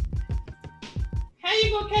 Shit. How you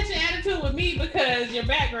gonna catch an attitude with me because your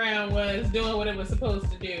background was doing what it was supposed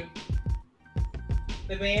to do?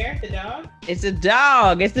 The bear? The dog? It's a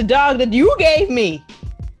dog. It's the dog that you gave me.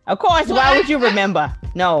 Of course, well, why would you remember?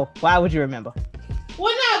 No, why would you remember?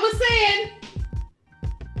 Well, no, I was saying,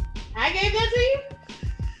 I gave that to you?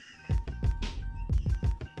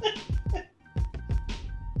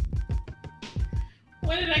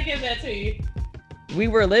 When did I give that to you? We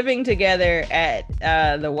were living together at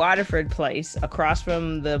the Waterford place across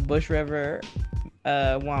from the Bush River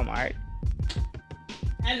Walmart.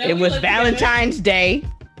 It was Valentine's Day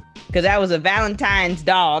because that was a Valentine's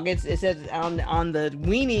dog. It says on the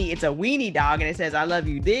weenie, it's a weenie dog, and it says "I love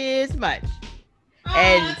you this much." Oh,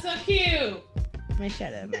 that's so cute. Man,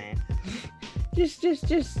 shut up, man. just,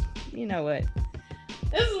 you know what?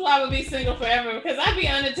 This is why I would be single forever because I'd be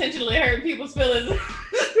unintentionally hurting people's feelings.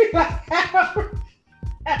 I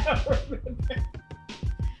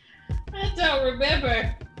don't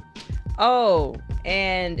remember. Oh,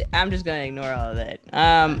 and I'm just gonna ignore all of that.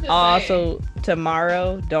 Also,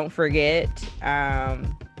 tomorrow, don't forget.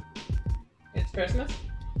 It's Christmas.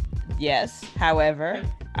 Yes. However,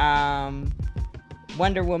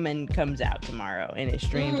 Wonder Woman comes out tomorrow, and it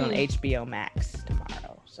streams on HBO Max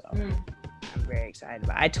tomorrow. So. I'm very excited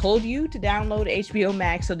about it. I told you to download HBO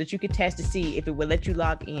Max so that you could test to see if it would let you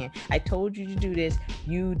log in. I told you to do this.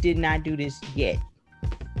 You did not do this yet.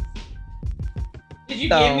 Did you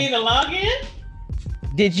give me the login?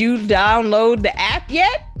 Did you download the app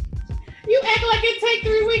yet? You act like it take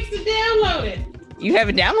 3 weeks to download it. You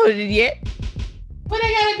haven't downloaded it yet? What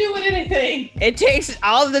I gotta do with anything? It takes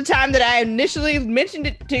all of the time that I initially mentioned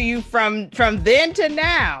it to you from then to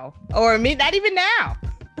now. Or not even now.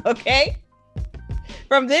 Okay?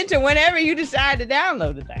 From then to whenever you decide to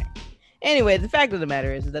download the thing. Anyway, the fact of the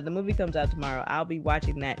matter is that the movie comes out tomorrow. I'll be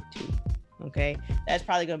watching that too. Okay? That's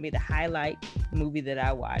probably going to be the highlight movie that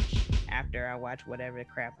I watch after I watch whatever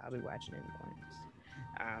crap I'll be watching in the mornings.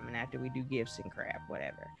 And after we do gifts and crap,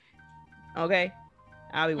 whatever. Okay?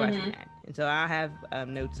 I'll be watching that. And so I'll have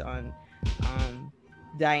notes on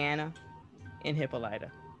Diana and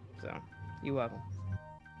Hippolyta. So, you're welcome.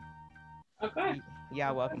 Okay.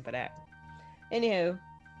 Y'all welcome for that. Anywho,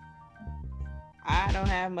 I don't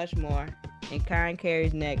have much more. And Karen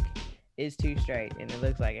Carey's neck is too straight, and it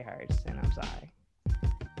looks like it hurts, and I'm sorry.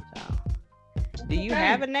 So, Do you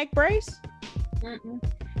have a neck brace? Mm-mm.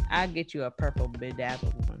 I'll get you a purple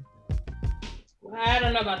bedazzled one. Well, I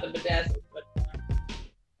don't know about the bedazzled, but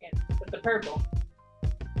the purple.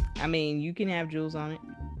 I mean, you can have jewels on it.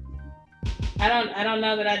 I don't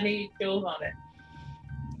know that I need jewels on it.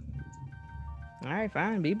 All right,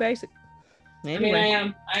 fine. Be basic. Anyway. I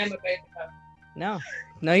mean, I am a basic hoe.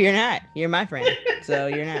 No, you're not. You're my friend, so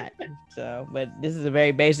you're not. So, but this is a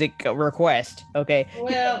very basic request. Okay.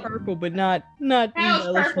 Well, purple, but not. How is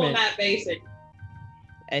purple not basic?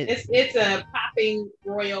 It's a popping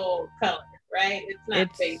royal color, right? It's not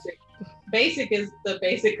basic. Basic is the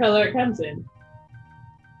basic color it comes in.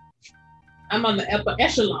 I'm on the upper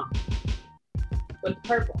echelon with the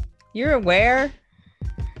purple. You're aware?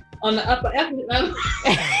 On the upper echelon.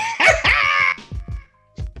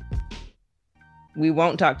 We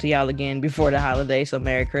won't talk to y'all again before the holiday, so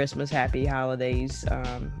Merry Christmas, Happy Holidays,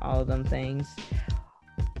 all of them things.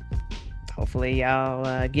 Hopefully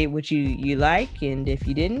y'all get what you like, and if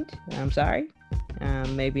you didn't, I'm sorry.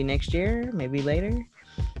 Maybe next year, maybe later.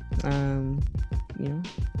 When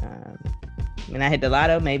I hit the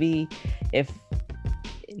lotto, maybe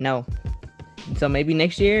so maybe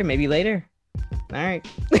next year, maybe later. All right.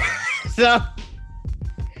 So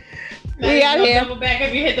we out here. Double back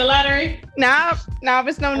if you hit the lottery. No,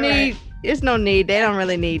 it's no need. Right. It's no need. They don't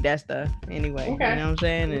really need that stuff anyway. Okay. You know what I'm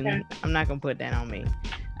saying? Okay. And I'm not gonna put that on me.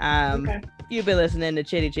 Okay. You've been listening to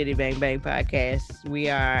Chitty Chitty Bang Bang Podcast. We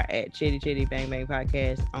are at Chitty Chitty Bang Bang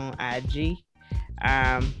Podcast on IG.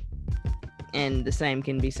 And the same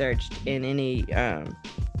can be searched in any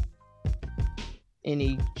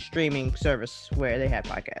streaming service where they have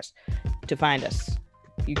podcasts to find us.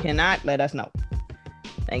 If you cannot, let us know.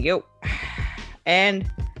 Thank you. And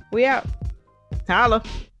we out. Holla.